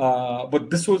 But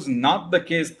this was not the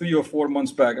case 3 or 4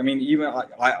 months back. I mean, even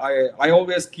I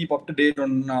always keep up to date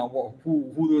on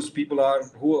who those people are,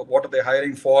 what are they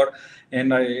hiring for,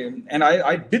 and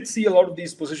I did see a lot of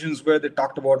these positions where they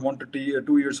talked about 1 to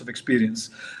 2 years of experience.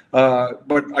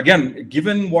 But again,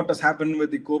 given what has happened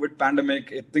with the COVID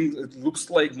pandemic, it looks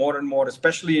like more and more,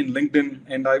 especially in LinkedIn,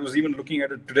 and I was even looking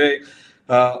at it today.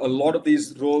 A lot of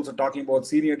these roles are talking about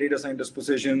senior data scientist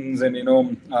positions and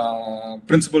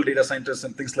principal data scientists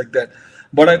and things like that.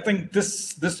 But I think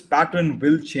this pattern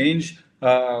will change.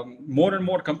 More and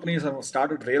more companies have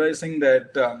started realizing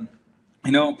that.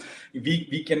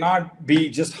 We cannot be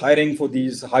just hiring for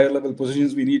these higher level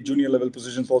positions. We need junior level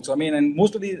positions also. I mean,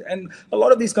 and a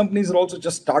lot of these companies are also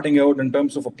just starting out in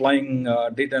terms of applying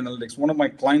data analytics. One of my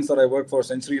clients that I work for,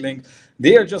 CenturyLink,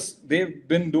 they've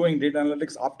been doing data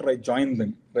analytics after I joined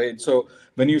them, right? So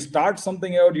when you start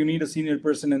something out, you need a senior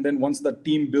person, and then once the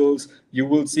team builds, you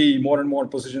will see more and more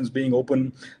positions being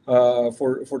open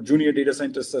for junior data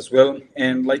scientists as well.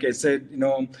 And like I said,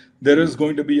 there is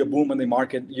going to be a boom in the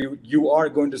market. You are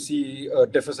going to see a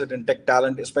deficit in tech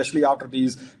talent, especially after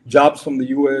these jobs from the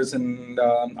US and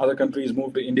other countries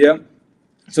move to India.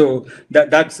 So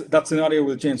that scenario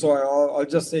will change. So I'll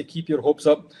just say keep your hopes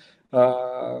up.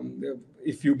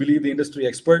 If you believe the industry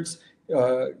experts,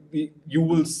 you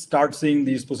will start seeing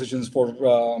these positions for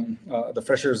the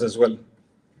freshers as well.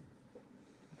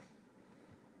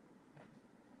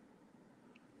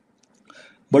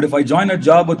 But if I join a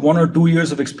job with 1 or 2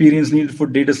 years of experience needed for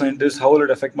data scientists, how will it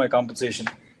affect my compensation?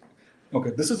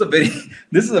 Okay, this is a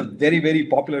very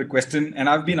popular question, and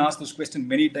I've been asked this question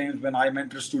many times when I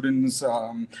mentor students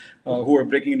who are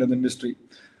breaking into the industry.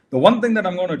 The one thing that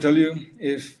I'm going to tell you,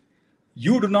 if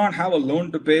you do not have a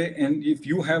loan to pay and if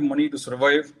you have money to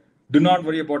survive, do not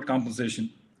worry about compensation.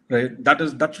 Right?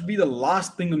 That should be the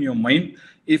last thing on your mind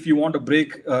if you want to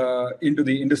break into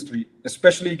the industry,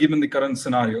 especially given the current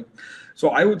scenario. So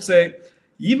I would say,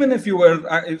 even if you were,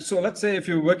 let's say if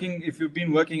you've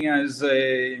been working as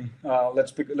a,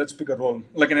 let's pick a role,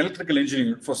 like an electrical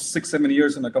engineer for 6-7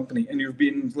 years in a company,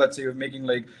 and let's say you're making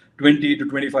like 20 to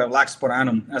 25 lakhs per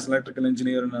annum as an electrical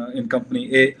engineer in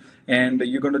company A, and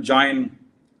you're going to join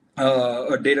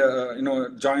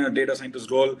join a data scientist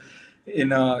role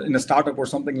in a startup or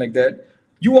something like that,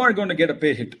 you are going to get a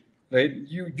pay hit, right?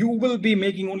 You will be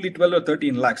making only 12 or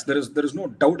 13 lakhs. There is no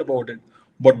doubt about it.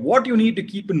 But what you need to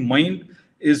keep in mind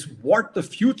is what the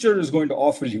future is going to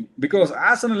offer you. Because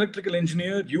as an electrical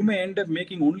engineer, you may end up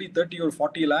making only 30 or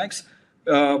 40 lakhs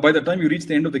by the time you reach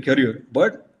the end of the career.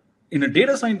 But in a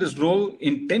data scientist role,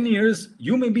 in 10 years,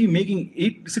 you may be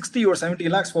making 60 or 70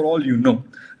 lakhs for all you know,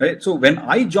 right? So when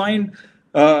I joined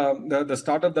the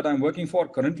startup that I'm working for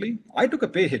currently, I took a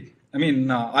pay hit. I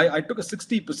mean, I took a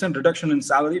 60% reduction in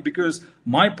salary because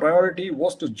my priority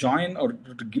was to join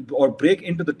or break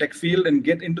into the tech field and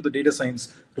get into the data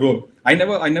science role. I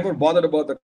never bothered about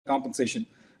the compensation,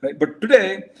 right? But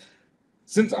today,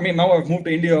 since now I've moved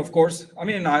to India, of course.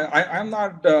 I'm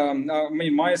not.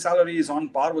 My salary is on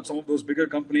par with some of those bigger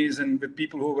companies and with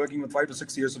people who are working with 5 to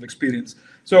 6 years of experience.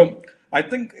 So I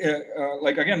think,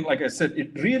 like I said,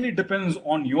 it really depends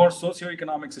on your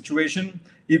socioeconomic situation.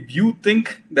 If you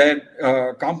think that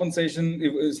compensation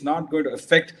is not going to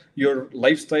affect your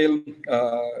lifestyle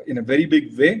in a very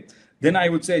big way, then I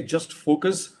would say just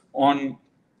focus on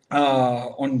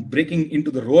breaking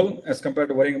into the role as compared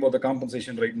to worrying about the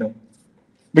compensation right now.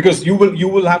 Because you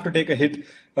will have to take a hit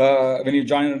when you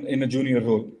join in a junior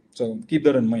role. So keep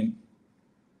that in mind.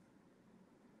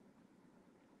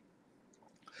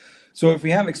 So if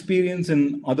we have experience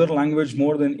in other language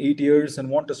more than 8 years and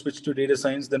want to switch to data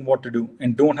science, then what to do?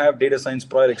 And don't have data science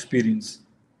prior experience.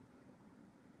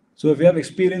 So if you have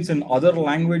experience in other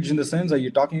language, in the sense, are you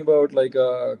talking about like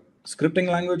a scripting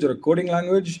language or a coding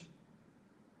language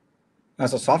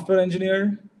as a software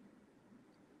engineer?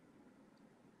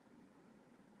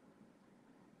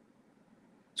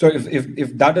 So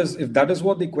if that is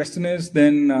what the question is,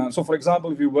 then so for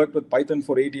example, if you worked with Python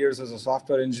for 8 years as a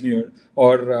software engineer,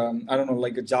 or I don't know,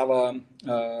 like a Java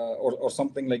or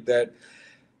something like that,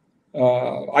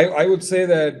 I would say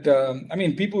that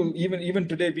people even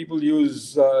today people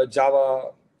use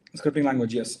Java scripting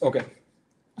language. Yes, okay.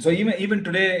 So even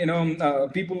today,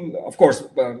 people, of course,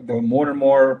 the more and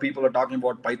more people are talking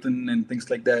about Python and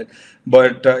things like that.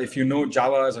 But if you know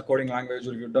Java as a coding language,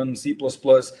 or you've done C++,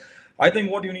 I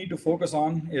think what you need to focus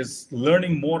on is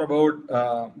learning more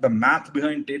about the math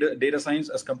behind data science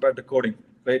as compared to coding,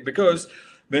 right? Because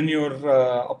when you're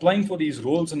applying for these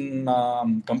roles in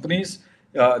companies,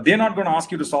 they're not going to ask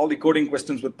you to solve the coding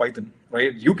questions with Python,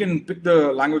 right? You can pick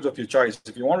the language of your choice.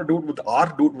 If you want to do it with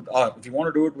R, do it with R. If you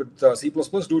want to do it with C++,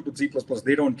 do it with C++.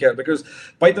 They don't care, because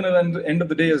Python at the end of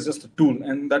the day is just a tool,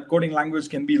 and that coding language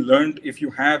can be learned if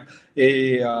you have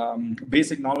a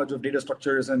basic knowledge of data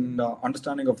structures and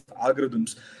understanding of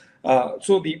algorithms.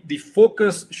 So the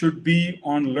focus should be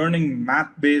on learning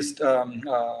math-based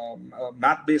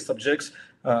subjects,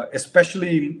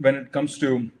 especially when it comes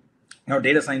to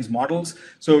data science models.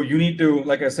 So you need to,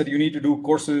 like I said, you need to do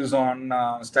courses on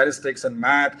statistics and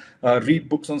math, read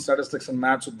books on statistics and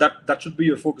math. So that should be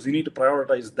your focus. You need to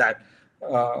prioritize that.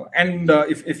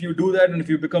 If you do that, and if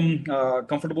you become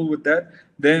comfortable with that,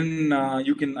 then I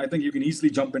think you can easily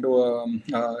jump into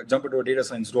a data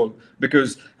science role,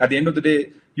 because at the end of the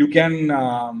day, you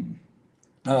can.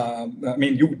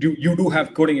 You do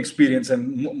have coding experience,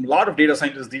 and a lot of data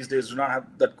scientists these days do not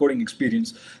have that coding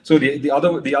experience. So the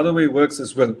other way works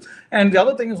as well. And the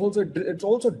other thing is also, it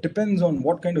also depends on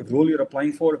what kind of role you're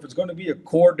applying for. If it's going to be a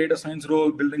core data science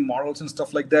role, building models and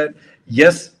stuff like that,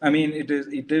 yes, I mean it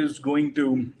is going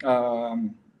to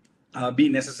be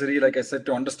necessary, like I said,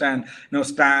 to understand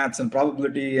stats and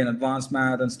probability and advanced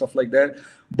math and stuff like that.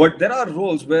 But there are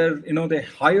roles where they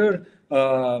hire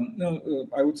I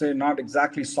would say not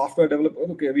exactly software developers.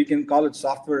 Okay, we can call it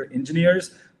software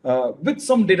engineers with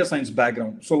some data science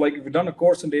background. So like if you've done a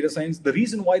course in data science, the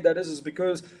reason why that is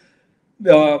because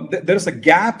there is a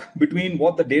gap between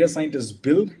what the data scientists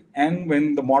build and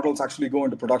when the models actually go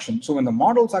into production. So when the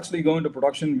models actually go into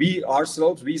production, we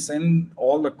send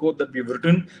all the code that we've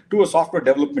written to a software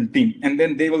development team, and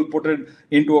then they will put it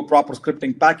into a proper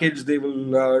scripting package. They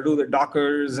will do the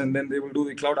Dockers, and then they will do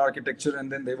the cloud architecture, and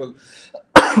then they will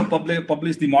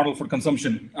publish the model for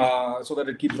consumption so that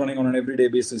it keeps running on an everyday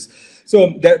basis.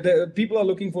 So the people are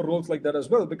looking for roles like that as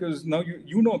well, because now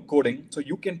you know coding, so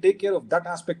you can take care of that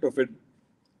aspect of it.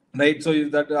 Right, so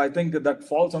that I think that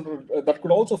falls under that could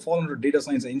also fall under data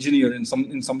science engineer in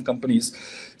some companies.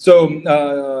 So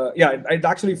it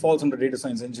actually falls under data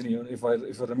science engineer if I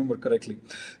remember correctly.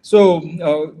 So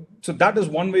so that is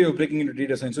one way of breaking into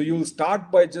data science. So you will start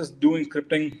by just doing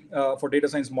scripting for data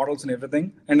science models and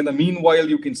everything, and in the meanwhile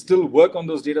you can still work on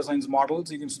those data science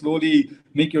models. You can slowly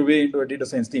make your way into a data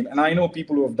science team, and I know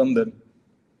people who have done that.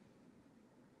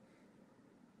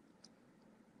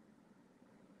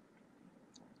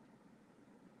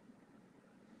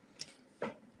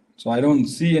 So I don't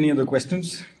see any other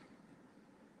questions.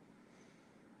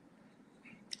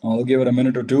 I'll give it a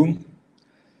minute or two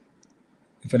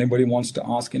if anybody wants to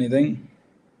ask anything.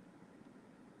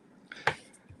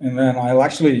 And then I'll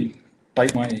actually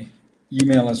type my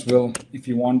email as well. If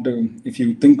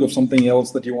you think of something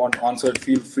else that you want answered,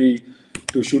 feel free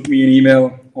to shoot me an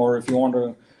email. Or if you want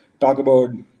to talk about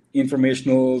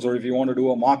informationals, or if you want to do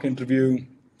a mock interview.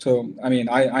 So, I mean,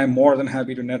 I'm more than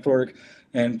happy to network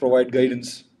and provide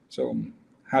guidance. So I'm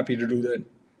happy to do that,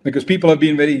 because people have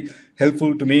been very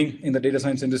helpful to me in the data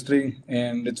science industry,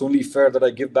 and it's only fair that I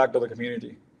give back to the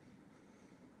community.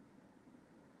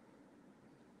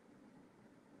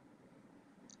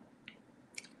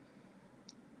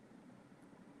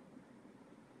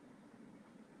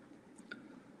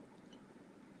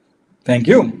 Thank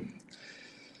you.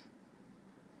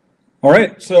 All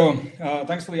right, so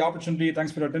thanks for the opportunity,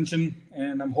 thanks for your attention,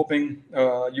 and I'm hoping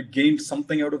you gained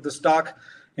something out of this talk.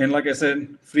 And like I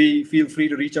said, feel free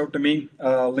to reach out to me,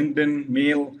 LinkedIn,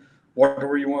 mail,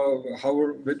 whatever you want,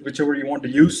 whichever you want to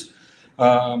use.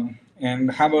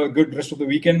 And have a good rest of the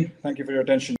weekend. Thank you for your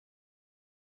attention.